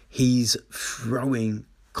 Schnell, he's throwing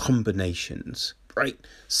combinations, right?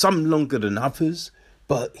 Some longer than others,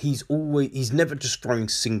 but he's never just throwing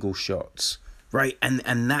single shots, right?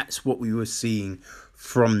 And that's what we were seeing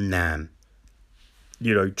from Nam.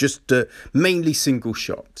 Just mainly single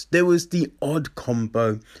shots. There was the odd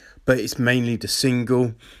combo, but it's mainly the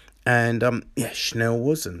single. And Schnell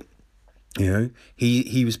wasn't.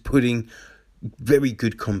 He was putting very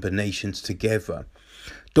good combinations together.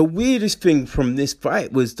 The weirdest thing from this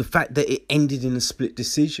fight was the fact that it ended in a split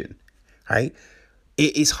decision, right?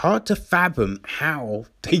 It is hard to fathom how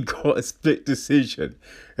they got a split decision,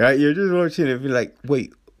 right? You're just watching it and be like,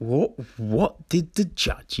 wait, what did the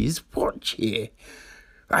judges watch here?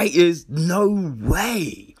 Right? There's no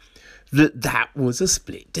way that was a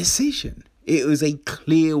split decision. It was a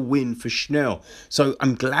clear win for Schnell. So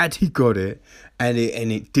I'm glad he got it, and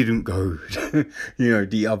it didn't go,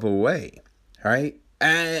 the other way, right?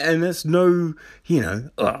 And there's no,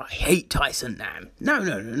 I hate Tyson Nam.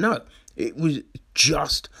 No. It was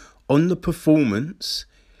just on the performance.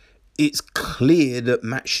 It's clear that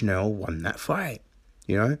Matt Schnell won that fight,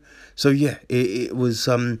 So yeah, it was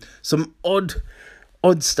some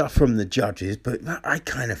odd stuff from the judges, but I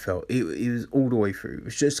kind of felt it was all the way through. It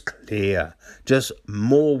was just clear, just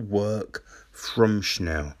more work from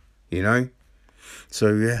Schnell,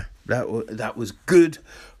 So yeah, that was good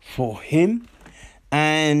for him.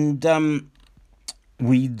 And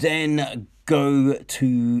we then go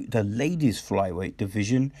to the ladies flyweight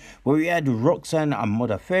division, where we had Roxanne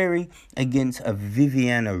Modafferi against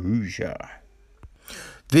Viviana Ruja.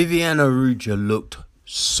 Viviana Ruja looked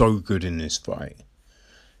so good in this fight.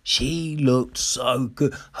 She looked so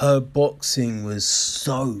good. Her boxing was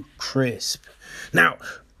so crisp. Now,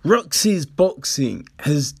 Roxy's boxing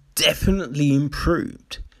has definitely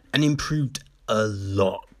improved, and improved a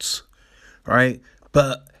lot, right?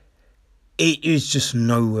 But it is just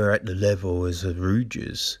nowhere at the level as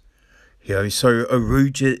Aruja's. So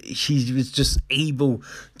Aruja, she was just able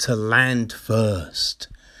to land first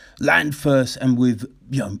and with,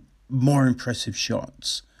 more impressive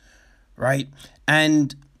shots, right?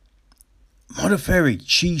 And Modafferi,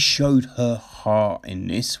 she showed her heart in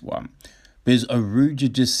this one, because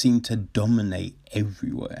Aruja just seemed to dominate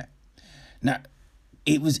everywhere. Now,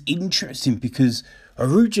 it was interesting because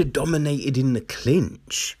Aruja dominated in the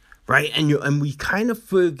clinch, right? And we kind of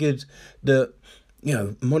figured that,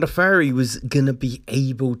 Modafferi was going to be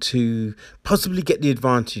able to possibly get the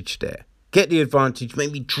advantage there.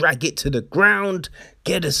 Maybe drag it to the ground,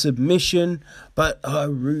 get a submission, but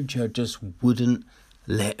Aruja just wouldn't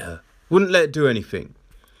let her do anything,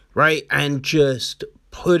 right? And just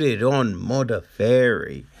put it on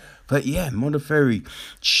Modafferi. But yeah, Modafferi,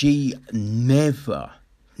 she never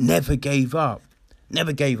gave up.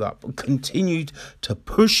 Continued to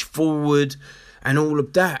push forward and all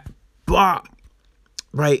of that. But,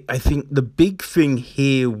 right, I think the big thing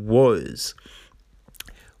here was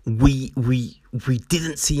we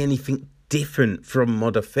didn't see anything different from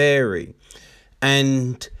Modafferi.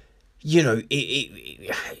 And,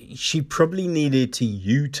 she probably needed to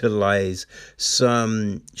utilize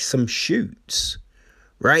some shoots,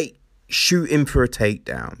 right? Shooting for a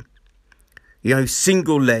takedown.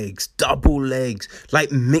 Single legs, double legs,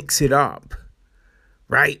 mix it up,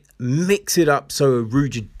 right? Mix it up so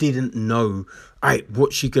Aruja didn't know, right,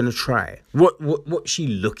 what's she going to try? What's she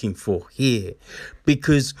looking for here?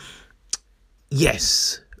 Because,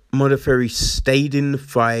 yes, Modafferi stayed in the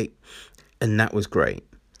fight, and that was great.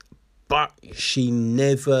 But she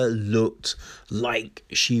never looked like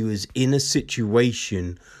she was in a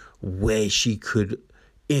situation where she could,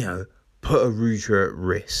 put Aruja at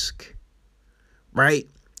risk. Right?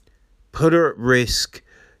 Put her at risk,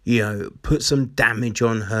 put some damage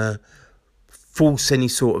on her, force any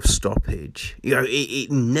sort of stoppage.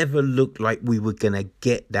 It never looked like we were going to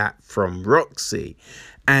get that from Roxy.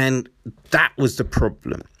 And that was the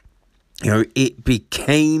problem. It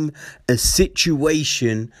became a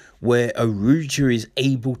situation where Aruja is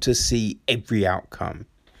able to see every outcome.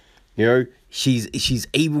 She's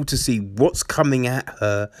able to see what's coming at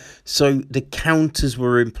her. So the counters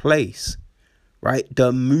were in place. Right,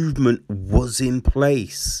 the movement was in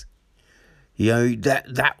place.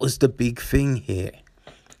 That was the big thing here,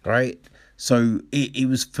 right? So it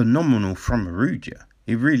was phenomenal from Aruja.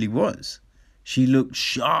 It really was. She looked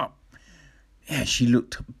sharp. Yeah, she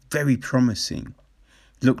looked very promising.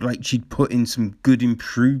 Looked like she'd put in some good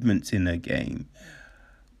improvements in her game.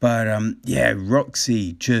 But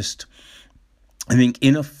Roxy just, I think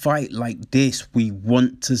in a fight like this, we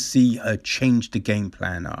want to see her change the game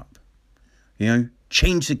plan up.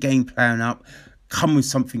 Change the game plan up, come with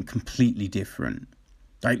something completely different,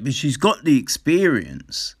 right? But she's got the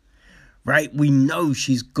experience, right? We know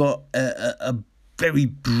she's got a very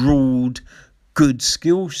broad, good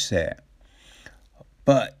skill set.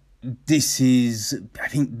 But I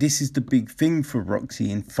think this is the big thing for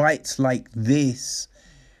Roxy. In fights like this,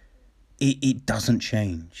 it doesn't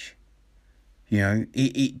change.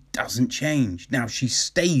 It doesn't change. Now, she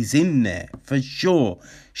stays in there, for sure.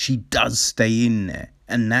 She does stay in there,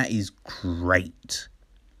 and that is great.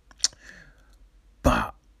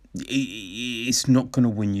 But it's not going to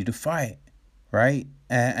win you the fight, right?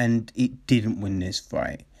 And it didn't win this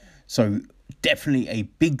fight. So, definitely a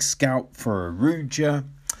big scalp for Aruja.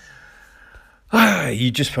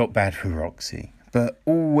 You just felt bad for Roxy. But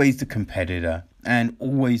always the competitor and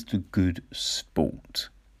always the good sport.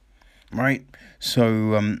 Right?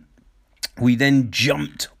 So we then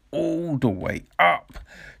jumped all the way up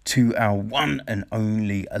to our one and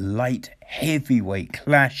only light heavyweight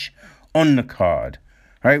clash on the card.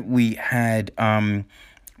 Right? We had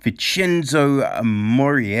Vincenzo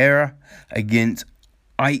Moreira against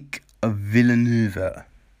Ike Villanueva.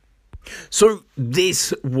 So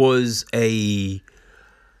this was a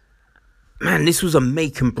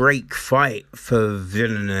make and break fight for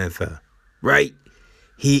Villanueva, right?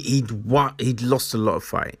 He'd lost a lot of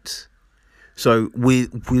fights. So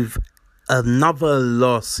with another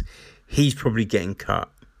loss, he's probably getting cut.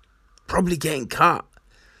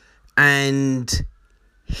 And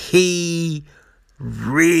he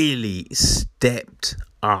really stepped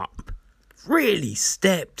up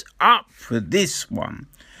for this one.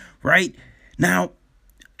 Right? Now,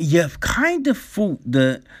 you've kind of thought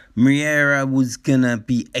that Moreira was going to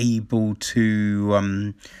be able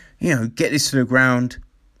to, get this to the ground,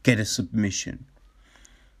 get a submission.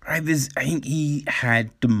 Right? I think he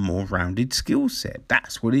had the more rounded skill set.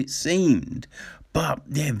 That's what it seemed. But,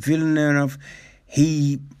 yeah, Villeneuve,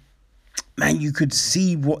 you could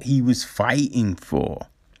see what he was fighting for.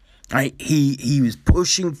 Right? He was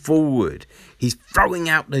pushing forward. He's throwing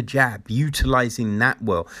out the jab, utilizing that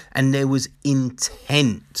well. And there was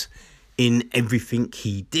intent in everything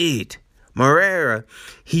he did. Moreira,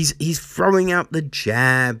 he's throwing out the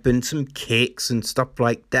jab and some kicks and stuff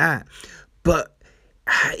like that. But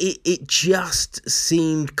it just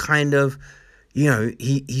seemed kind of,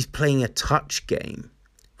 he's playing a touch game,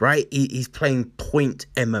 right? He's playing point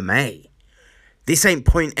MMA. This ain't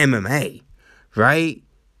point MMA, right?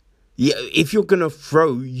 Yeah, if you're going to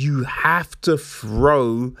throw, you have to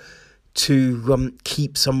throw to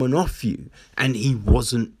keep someone off you. And he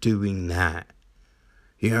wasn't doing that.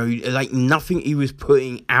 Nothing he was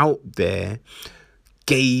putting out there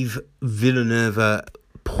gave Villanueva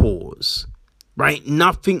pause. Right?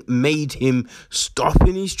 Nothing made him stop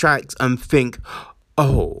in his tracks and think,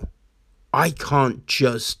 oh, I can't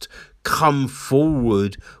just come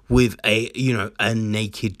forward with a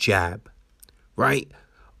naked jab. Right?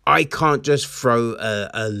 I can't just throw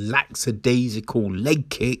a lackadaisical leg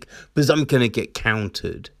kick because I'm going to get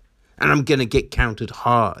countered. And I'm going to get countered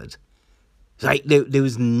hard. There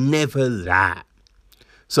was never that.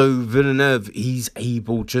 So Villeneuve, he's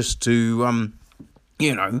able just to,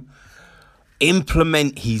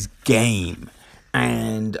 implement his game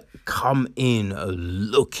and come in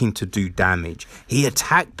looking to do damage. He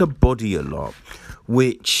attacked the body a lot,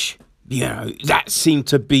 which... that seemed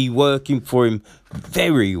to be working for him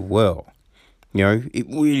very well. It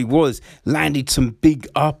really was. Landed some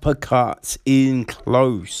big uppercuts in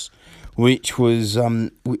close, which was,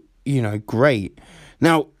 great.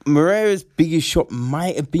 Now, Moreira's biggest shot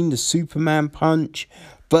might have been the Superman punch,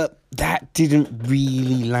 but that didn't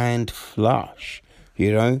really land flush,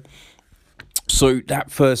 So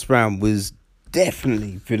that first round was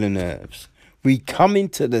definitely Villeneuve's. We come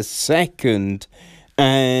into the second...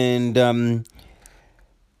 And,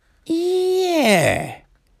 it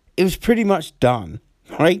was pretty much done,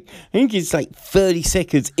 right? I think it's 30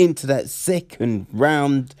 seconds into that second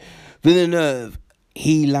round. Villeneuve,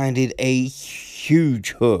 he landed a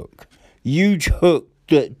huge hook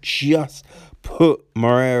that just put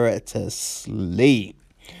Moreira to sleep.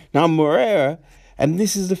 Now, Moreira, and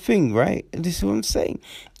this is the thing, right? This is what I'm saying.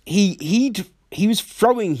 He was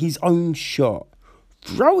throwing his own shot.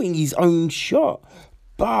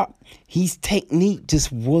 But his technique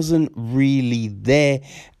just wasn't really there.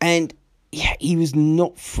 And he was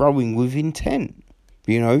not throwing with intent,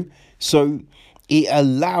 So it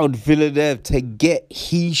allowed Villeneuve to get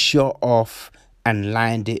his shot off and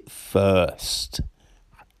land it first.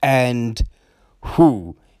 And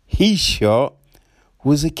his shot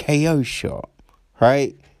was a KO shot,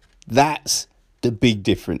 right? That's the big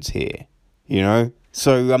difference here,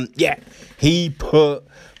 So, he put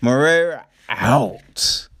Moreira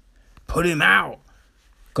out. Put him out.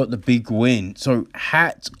 Got the big win. So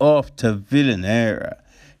hats off to Villanera.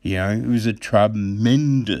 You know, it was a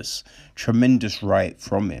tremendous right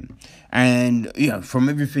from him. And, you know, from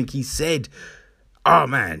everything he said, oh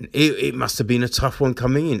man, it must have been a tough one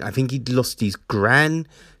coming in. I think he'd lost his granddad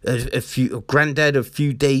a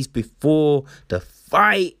few days before the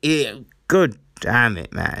fight. Good damn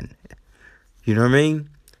it, man. You know what I mean?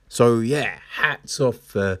 So yeah, hats off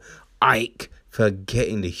for Ike for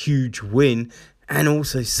getting the huge win and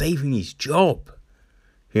also saving his job.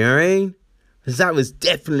 You know what I mean? Because that was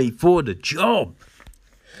definitely for the job.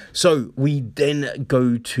 So we then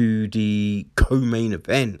go to the co-main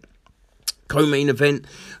event.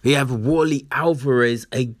 We have Wally Alvarez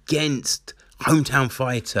against hometown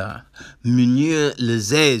fighter Munir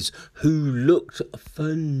Lazzez, who looked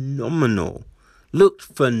phenomenal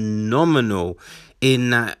in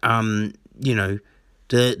that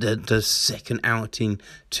the second outing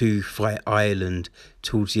to fight Ireland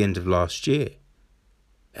towards the end of last year.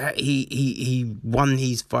 He won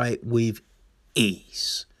his fight with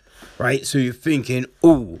ease, right? So you're thinking,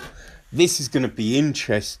 oh, this is going to be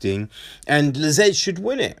interesting, and Lazzez should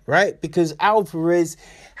win it, right? Because Alvarez,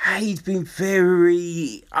 he's been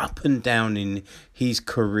very up and down in his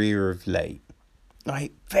career of late,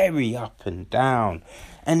 like very up and down.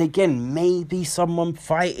 And again, maybe someone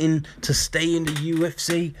fighting to stay in the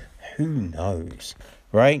UFC, who knows,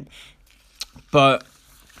 right? But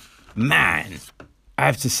man, I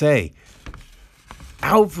have to say,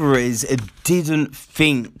 Alvarez didn't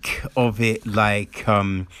think of it like,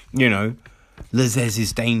 Lazzez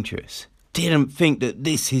is dangerous. Didn't think that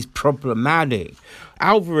this is problematic.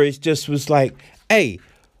 Alvarez just was like, hey,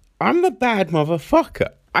 I'm a bad motherfucker.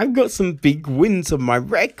 I've got some big wins on my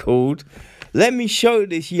record. Let me show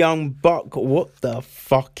this young buck what the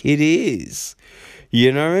fuck it is.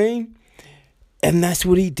 You know what I mean? And that's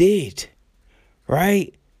what he did,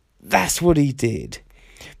 right? That's what he did.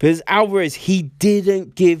 Because Alvarez, he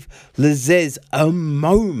didn't give Lazzez a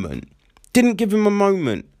moment. Didn't give him a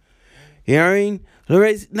moment. You know what I mean?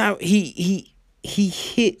 Lazzez, now, he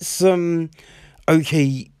hit some,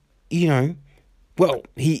 okay, well,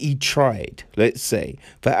 he tried, let's say.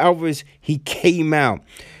 But Alvarez, he came out.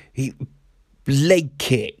 He leg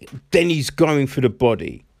kick. Then he's going for the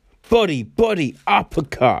body. Body,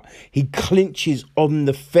 uppercut. He clinches on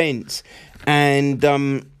the fence. And,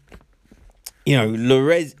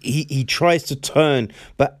 Lazzez, he tries to turn,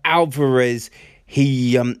 but Alvarez,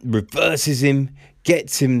 he reverses him,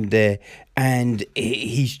 gets him there, and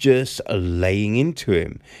he's just laying into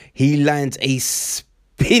him. He lands a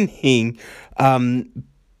spinning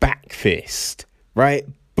back fist, right?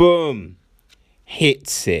 Boom.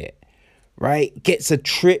 Hits it, right? Gets a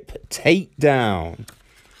trip takedown.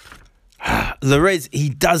 Lazzez, he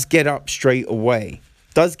does get up straight away.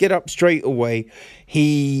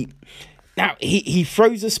 He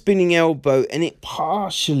throws a spinning elbow and it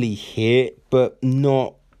partially hit, but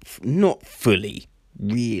not fully,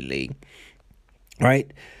 really.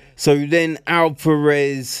 Right? So then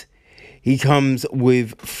Alvarez, he comes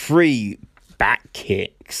with 3 back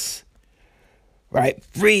kicks. Right?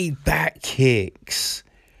 3 back kicks.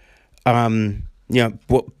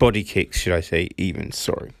 Body kicks, should I say even,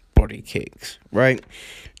 sorry. Body kicks, right?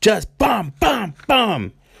 Just bam, bam,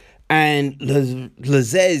 bam. And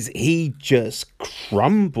Lazzez, he just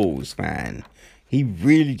crumbles, man. He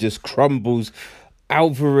really just crumbles.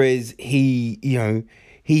 Alvarez, he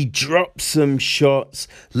drops some shots.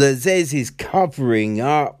 Lazzez is covering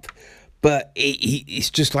up, but it's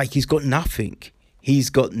just like he's got nothing.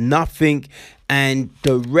 And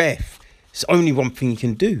the ref, it's only one thing he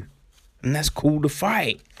can do, and that's call the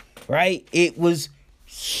fight, right? It was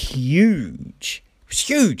huge. It's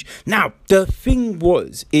huge. Now, the thing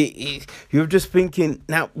was, you're just thinking,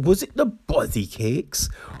 now, was it the body kicks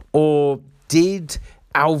or did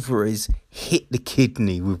Alvarez hit the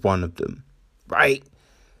kidney with one of them, right?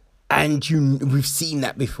 And we've seen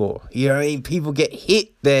that before. You know what I mean? People get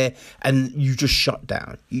hit there and you just shut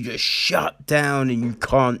down. You just shut down and you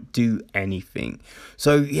can't do anything.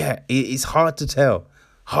 So, yeah, it's hard to tell.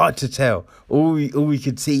 All we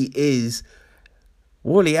could see is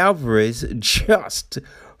Wally Alvarez just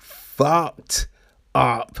fucked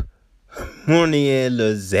up Munir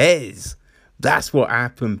Lazzez. That's what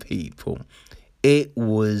happened, people. It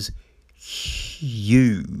was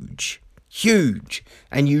huge.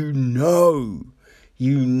 And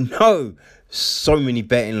so many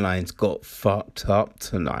betting lines got fucked up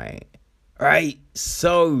tonight. Right?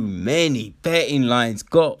 So many betting lines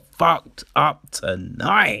got fucked up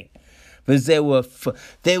tonight. Because there were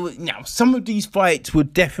now some of these fights were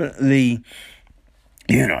definitely,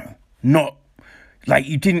 not Like,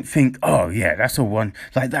 you didn't think, oh, yeah, that's a one.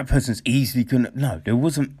 Like, that person's easily going to... No, there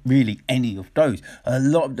wasn't really any of those. A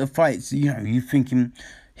lot of the fights, you're thinking,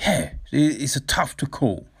 yeah, it's a tough to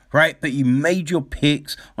call, right? But you made your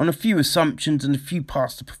picks on a few assumptions and a few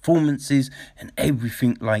past performances and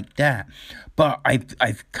everything like that. But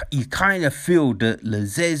you kind of feel that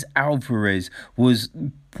Lazzez Alvarez was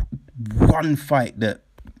one fight that,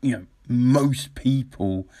 most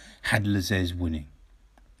people had Lazzez winning.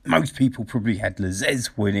 Most people probably had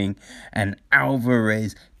Lazzez winning, and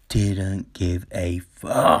Alvarez didn't give a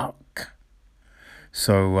fuck.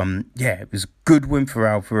 So, it was a good win for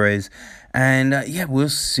Alvarez. And, we'll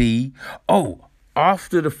see. Oh,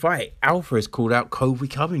 after the fight, Alvarez called out Colby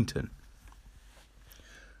Covington.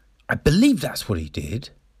 I believe that's what he did.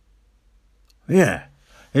 Yeah.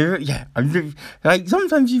 Yeah. Like,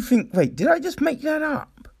 sometimes you think, wait, did I just make that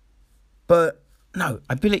up? But, no,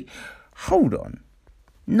 I believe... Hold on.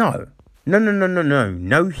 No,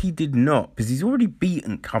 he did not, because he's already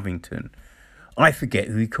beaten Covington. I forget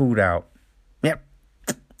who he called out. Yep,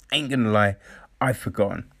 ain't gonna lie, I've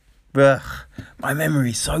forgotten. Ugh, my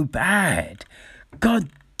memory is so bad. God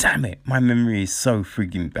damn it, my memory is so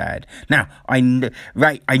frigging bad. Now, I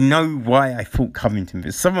know why I thought Covington,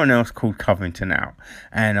 but someone else called Covington out.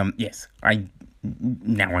 And, yes,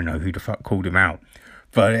 now I know who the fuck called him out.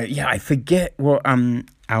 But, I forget what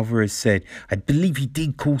Alvarez said. I believe he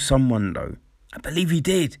did call someone, though. I believe he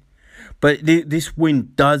did. But this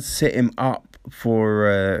win does set him up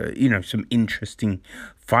for, some interesting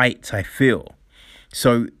fights, I feel.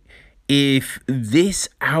 So, if this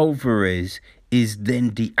Alvarez is then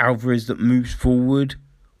the Alvarez that moves forward,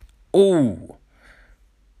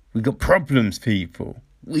 we got problems, people.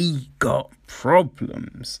 We got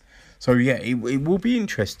problems. So, it will be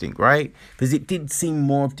interesting, right? Because it did seem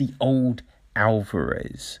more of the old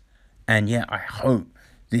Alvarez. And, I hope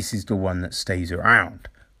this is the one that stays around.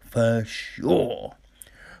 For sure.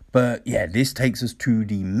 But, this takes us to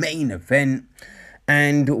the main event.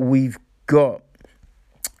 And we've got,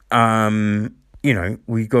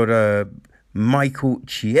 we got Michael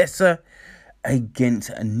Chiesa against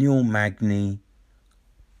Neil Magny.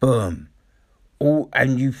 Boom.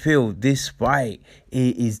 And you feel this fight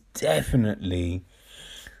is definitely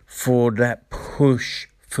for that push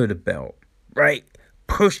for the belt, right?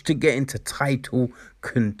 Push to get into title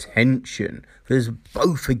contention. There's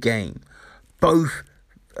both a game, both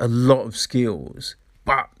a lot of skills.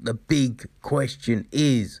 But the big question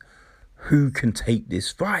is, who can take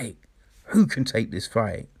this fight? Who can take this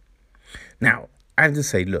fight? Now, I have to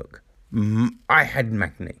say, look, I had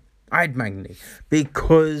Magny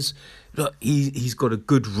because... Look, he's got a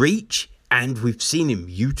good reach, and we've seen him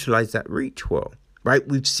utilize that reach well, right?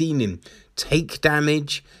 We've seen him take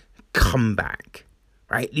damage, come back,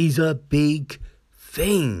 right? These are big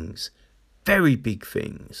things, very big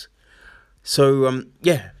things. So,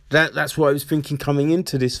 that's what I was thinking coming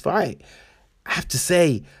into this fight. I have to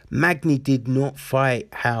say, Magny did not fight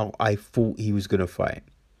how I thought he was going to fight.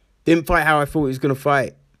 Didn't fight how I thought he was going to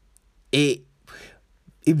fight. It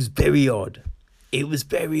was very odd. It was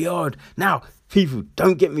very odd. Now, people,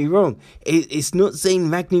 don't get me wrong. It's not saying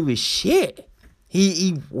Magny was shit.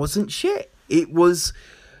 He wasn't shit. It was...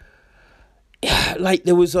 Like,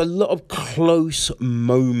 there was a lot of close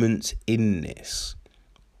moments in this.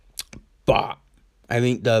 But I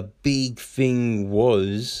think the big thing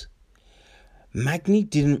was... Magny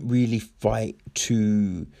didn't really fight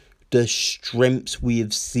to the strengths we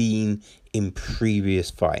have seen in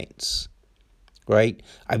previous fights. Right?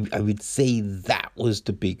 I would say that was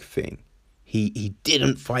the big thing. He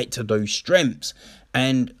didn't fight to those strengths.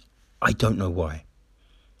 And I don't know why.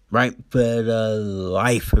 Right? For the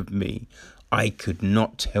life of me, I could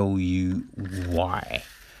not tell you why.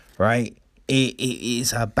 Right? It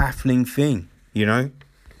is a baffling thing,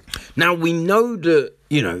 Now, we know that,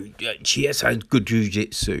 Chiesa has good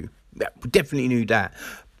jiu-jitsu. Yeah, we definitely knew that.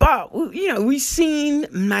 But, we've seen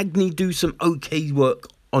Magny do some okay work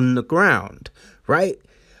on the ground. Right?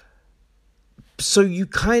 So you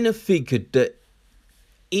kind of figured that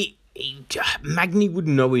Magny would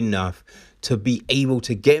know enough to be able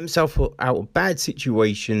to get himself out of bad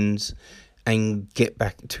situations and get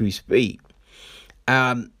back to his feet.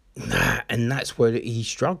 And that's where he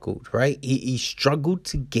struggled, right? He struggled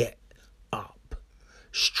to get up.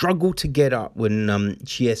 Struggled to get up when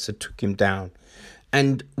Chiesa took him down.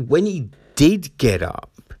 And when he did get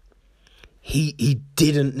up, he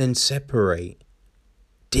didn't then separate.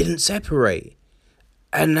 Didn't separate.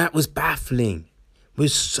 And that was baffling.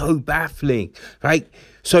 Was so baffling. Right?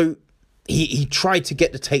 So he tried to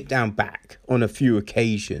get the takedown back on a few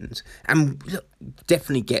occasions. And look,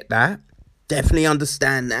 definitely get that. definitely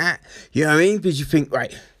understand that. You know what I mean? Because you think,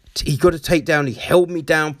 right, he got a takedown. He held me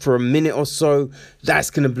down for a minute or so.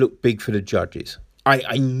 That's going to look big for the judges.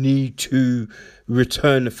 I need to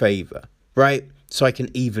return the favor, right? So I can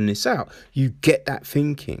even this out. You get that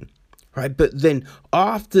thinking, right? But then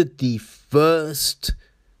after the first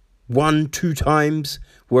 1-2 times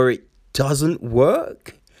where it doesn't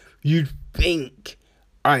work, you think,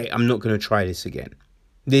 all right, I'm not going to try this again.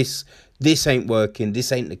 This ain't working.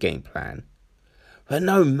 This ain't the game plan. But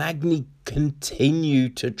no, Magny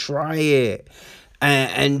continued to try it.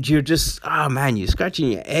 And you're just, you're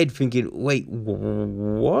scratching your head thinking, wait,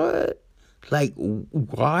 what? Like,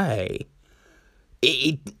 why?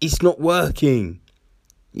 It's not working.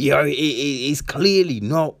 You know, it's clearly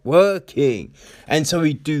not working. And so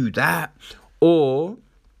he'd do that, or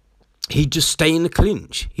he'd just stay in the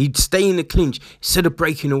clinch. He'd stay in the clinch instead of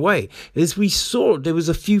breaking away. As we saw, there was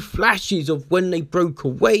a few flashes of when they broke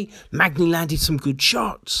away, Magny landed some good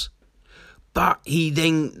shots. But he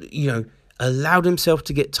then, allowed himself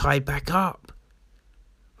to get tied back up,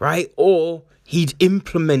 right? Or he'd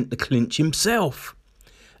implement the clinch himself.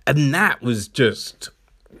 And that was just,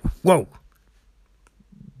 whoa,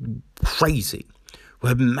 crazy.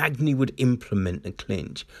 Where Magny would implement the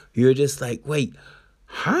clinch. You're just like, wait,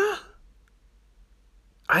 huh?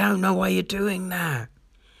 I don't know why you're doing that,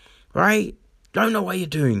 right? Don't know why you're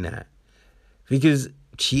doing that. Because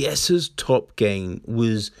Chiesa's top game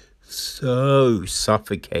was so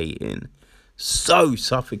suffocating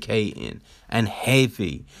and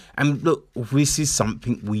heavy. And look, this is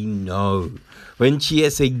something we know. When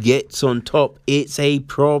Chiesa gets on top, it's a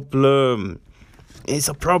problem. It's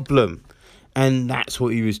a problem. And that's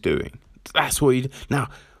what he was doing. Now,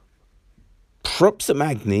 props to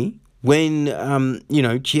Magny when,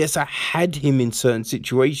 Chiesa had him in certain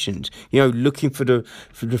situations, looking for the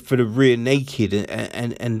rear naked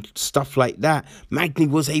and stuff like that. Magny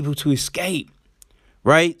was able to escape,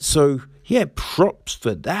 right? So, yeah, props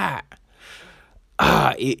for that.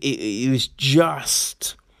 It was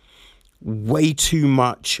just way too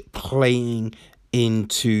much playing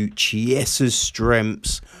into Chiesa's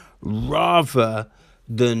strengths rather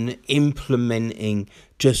than implementing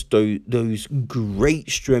just those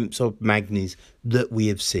great strengths of Magny's that we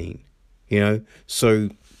have seen, So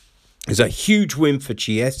it's a huge win for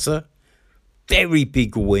Chiesa, very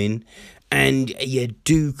big win, and you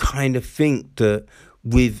do kind of think that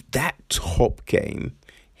with that top game,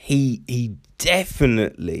 he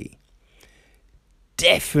definitely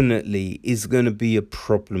is going to be a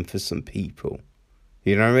problem for some people.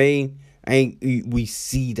 You know what I mean? We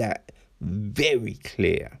see that very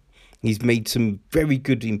clear. He's made some very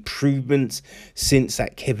good improvements since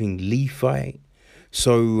that Kevin Lee fight.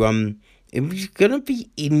 So it's going to be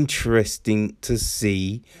interesting to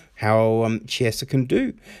see how Chiesa can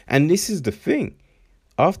do. And this is the thing.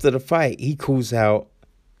 After the fight, he calls out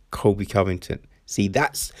Colby Covington. See,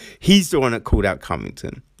 he's the one that called out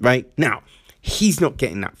Covington, right? Now, he's not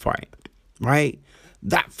getting that fight, right?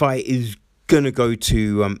 That fight is going to go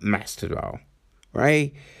to Masvidal,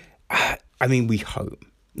 right? I mean, we hope.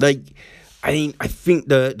 I think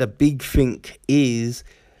the big thing is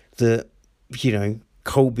that,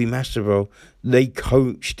 Colby Masvidal, they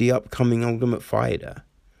coach the upcoming Ultimate Fighter,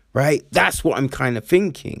 right? That's what I'm kind of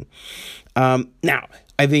thinking. Now,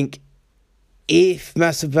 I think if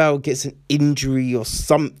Masvidal gets an injury or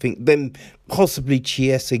something, then possibly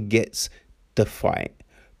Chiesa gets the fight.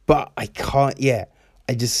 But I can't,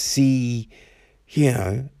 I just see,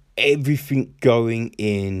 everything going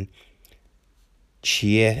in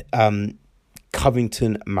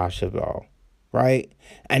Covington Masvidal, right?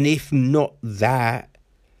 And if not that,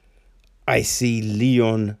 I see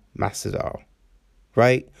Leon Masvidal,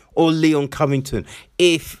 right? Or Leon Covington.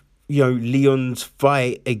 If, Leon's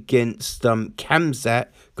fight against Khamzat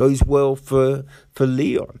goes well for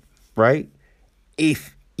Leon, right?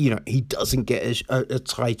 If, he doesn't get a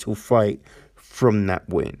title fight from that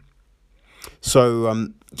win. So,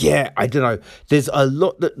 I don't know. There's a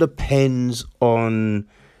lot that depends on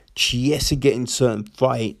Chiesa getting certain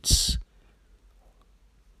fights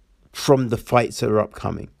from the fights that are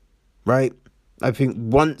upcoming, right? I think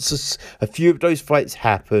once a few of those fights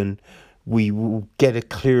happen, we will get a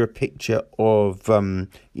clearer picture of,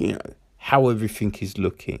 how everything is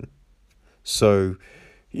looking. So,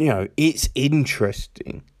 it's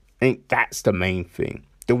interesting. I think that's the main thing.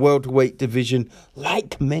 The welterweight division,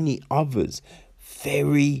 like many others,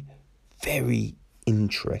 very, very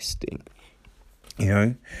interesting.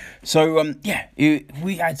 So,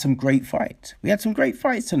 we had some great fights. We had some great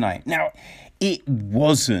fights tonight. Now, it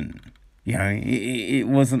wasn't, it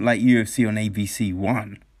wasn't like UFC on ABC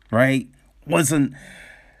 1, right? Wasn't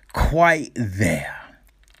quite there.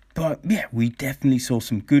 But yeah, we definitely saw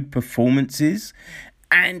some good performances.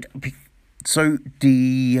 And so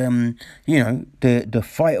the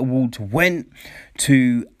fight awards went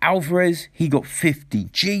to Alvarez. He got 50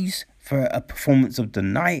 G's for a performance of the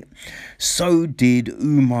night. So did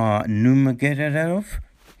Umar Nurmagomedov.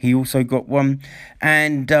 He also got one.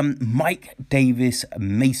 And Mike Davis,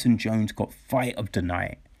 Mason Jones got fight of the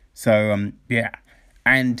night. So yeah.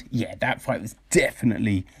 And yeah, that fight was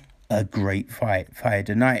definitely a great fight of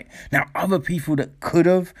the night. Now, other people that could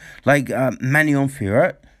have, like Manon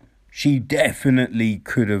Fiorot, she definitely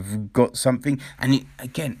could have got something. And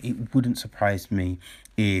it wouldn't surprise me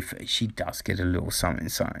if she does get a little something.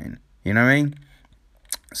 You know what I mean?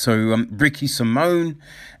 So Ricky Simone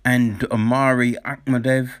and Omari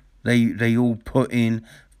Akhmadev, they all put in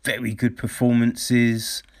very good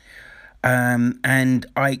performances. And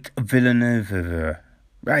Ike Villanova,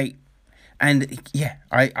 right? And yeah,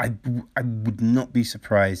 I would not be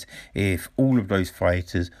surprised if all of those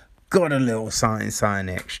fighters got a little something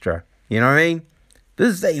extra. You know what I mean?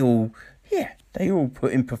 Because they all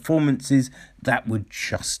put in performances that would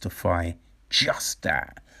justify just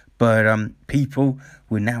that. But people,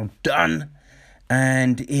 we're now done,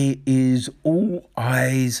 and it is all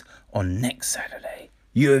eyes on next Saturday,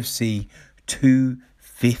 UFC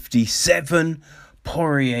 257,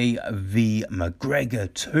 Poirier v McGregor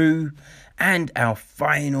 2, and our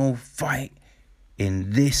final fight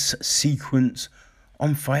in this sequence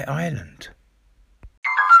on Fight Island.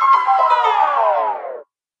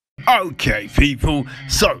 Okay, people,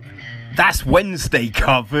 so that's Wednesday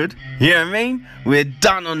covered, you know what I mean? We're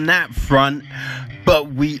done on that front,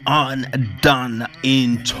 but we aren't done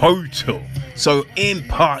in total. So in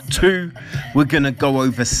part 2, we're going to go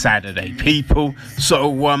over Saturday, people.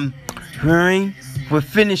 So, right, we're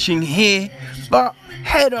finishing here, but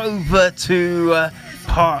head over to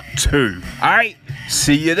part 2, alright?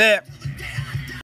 See you there.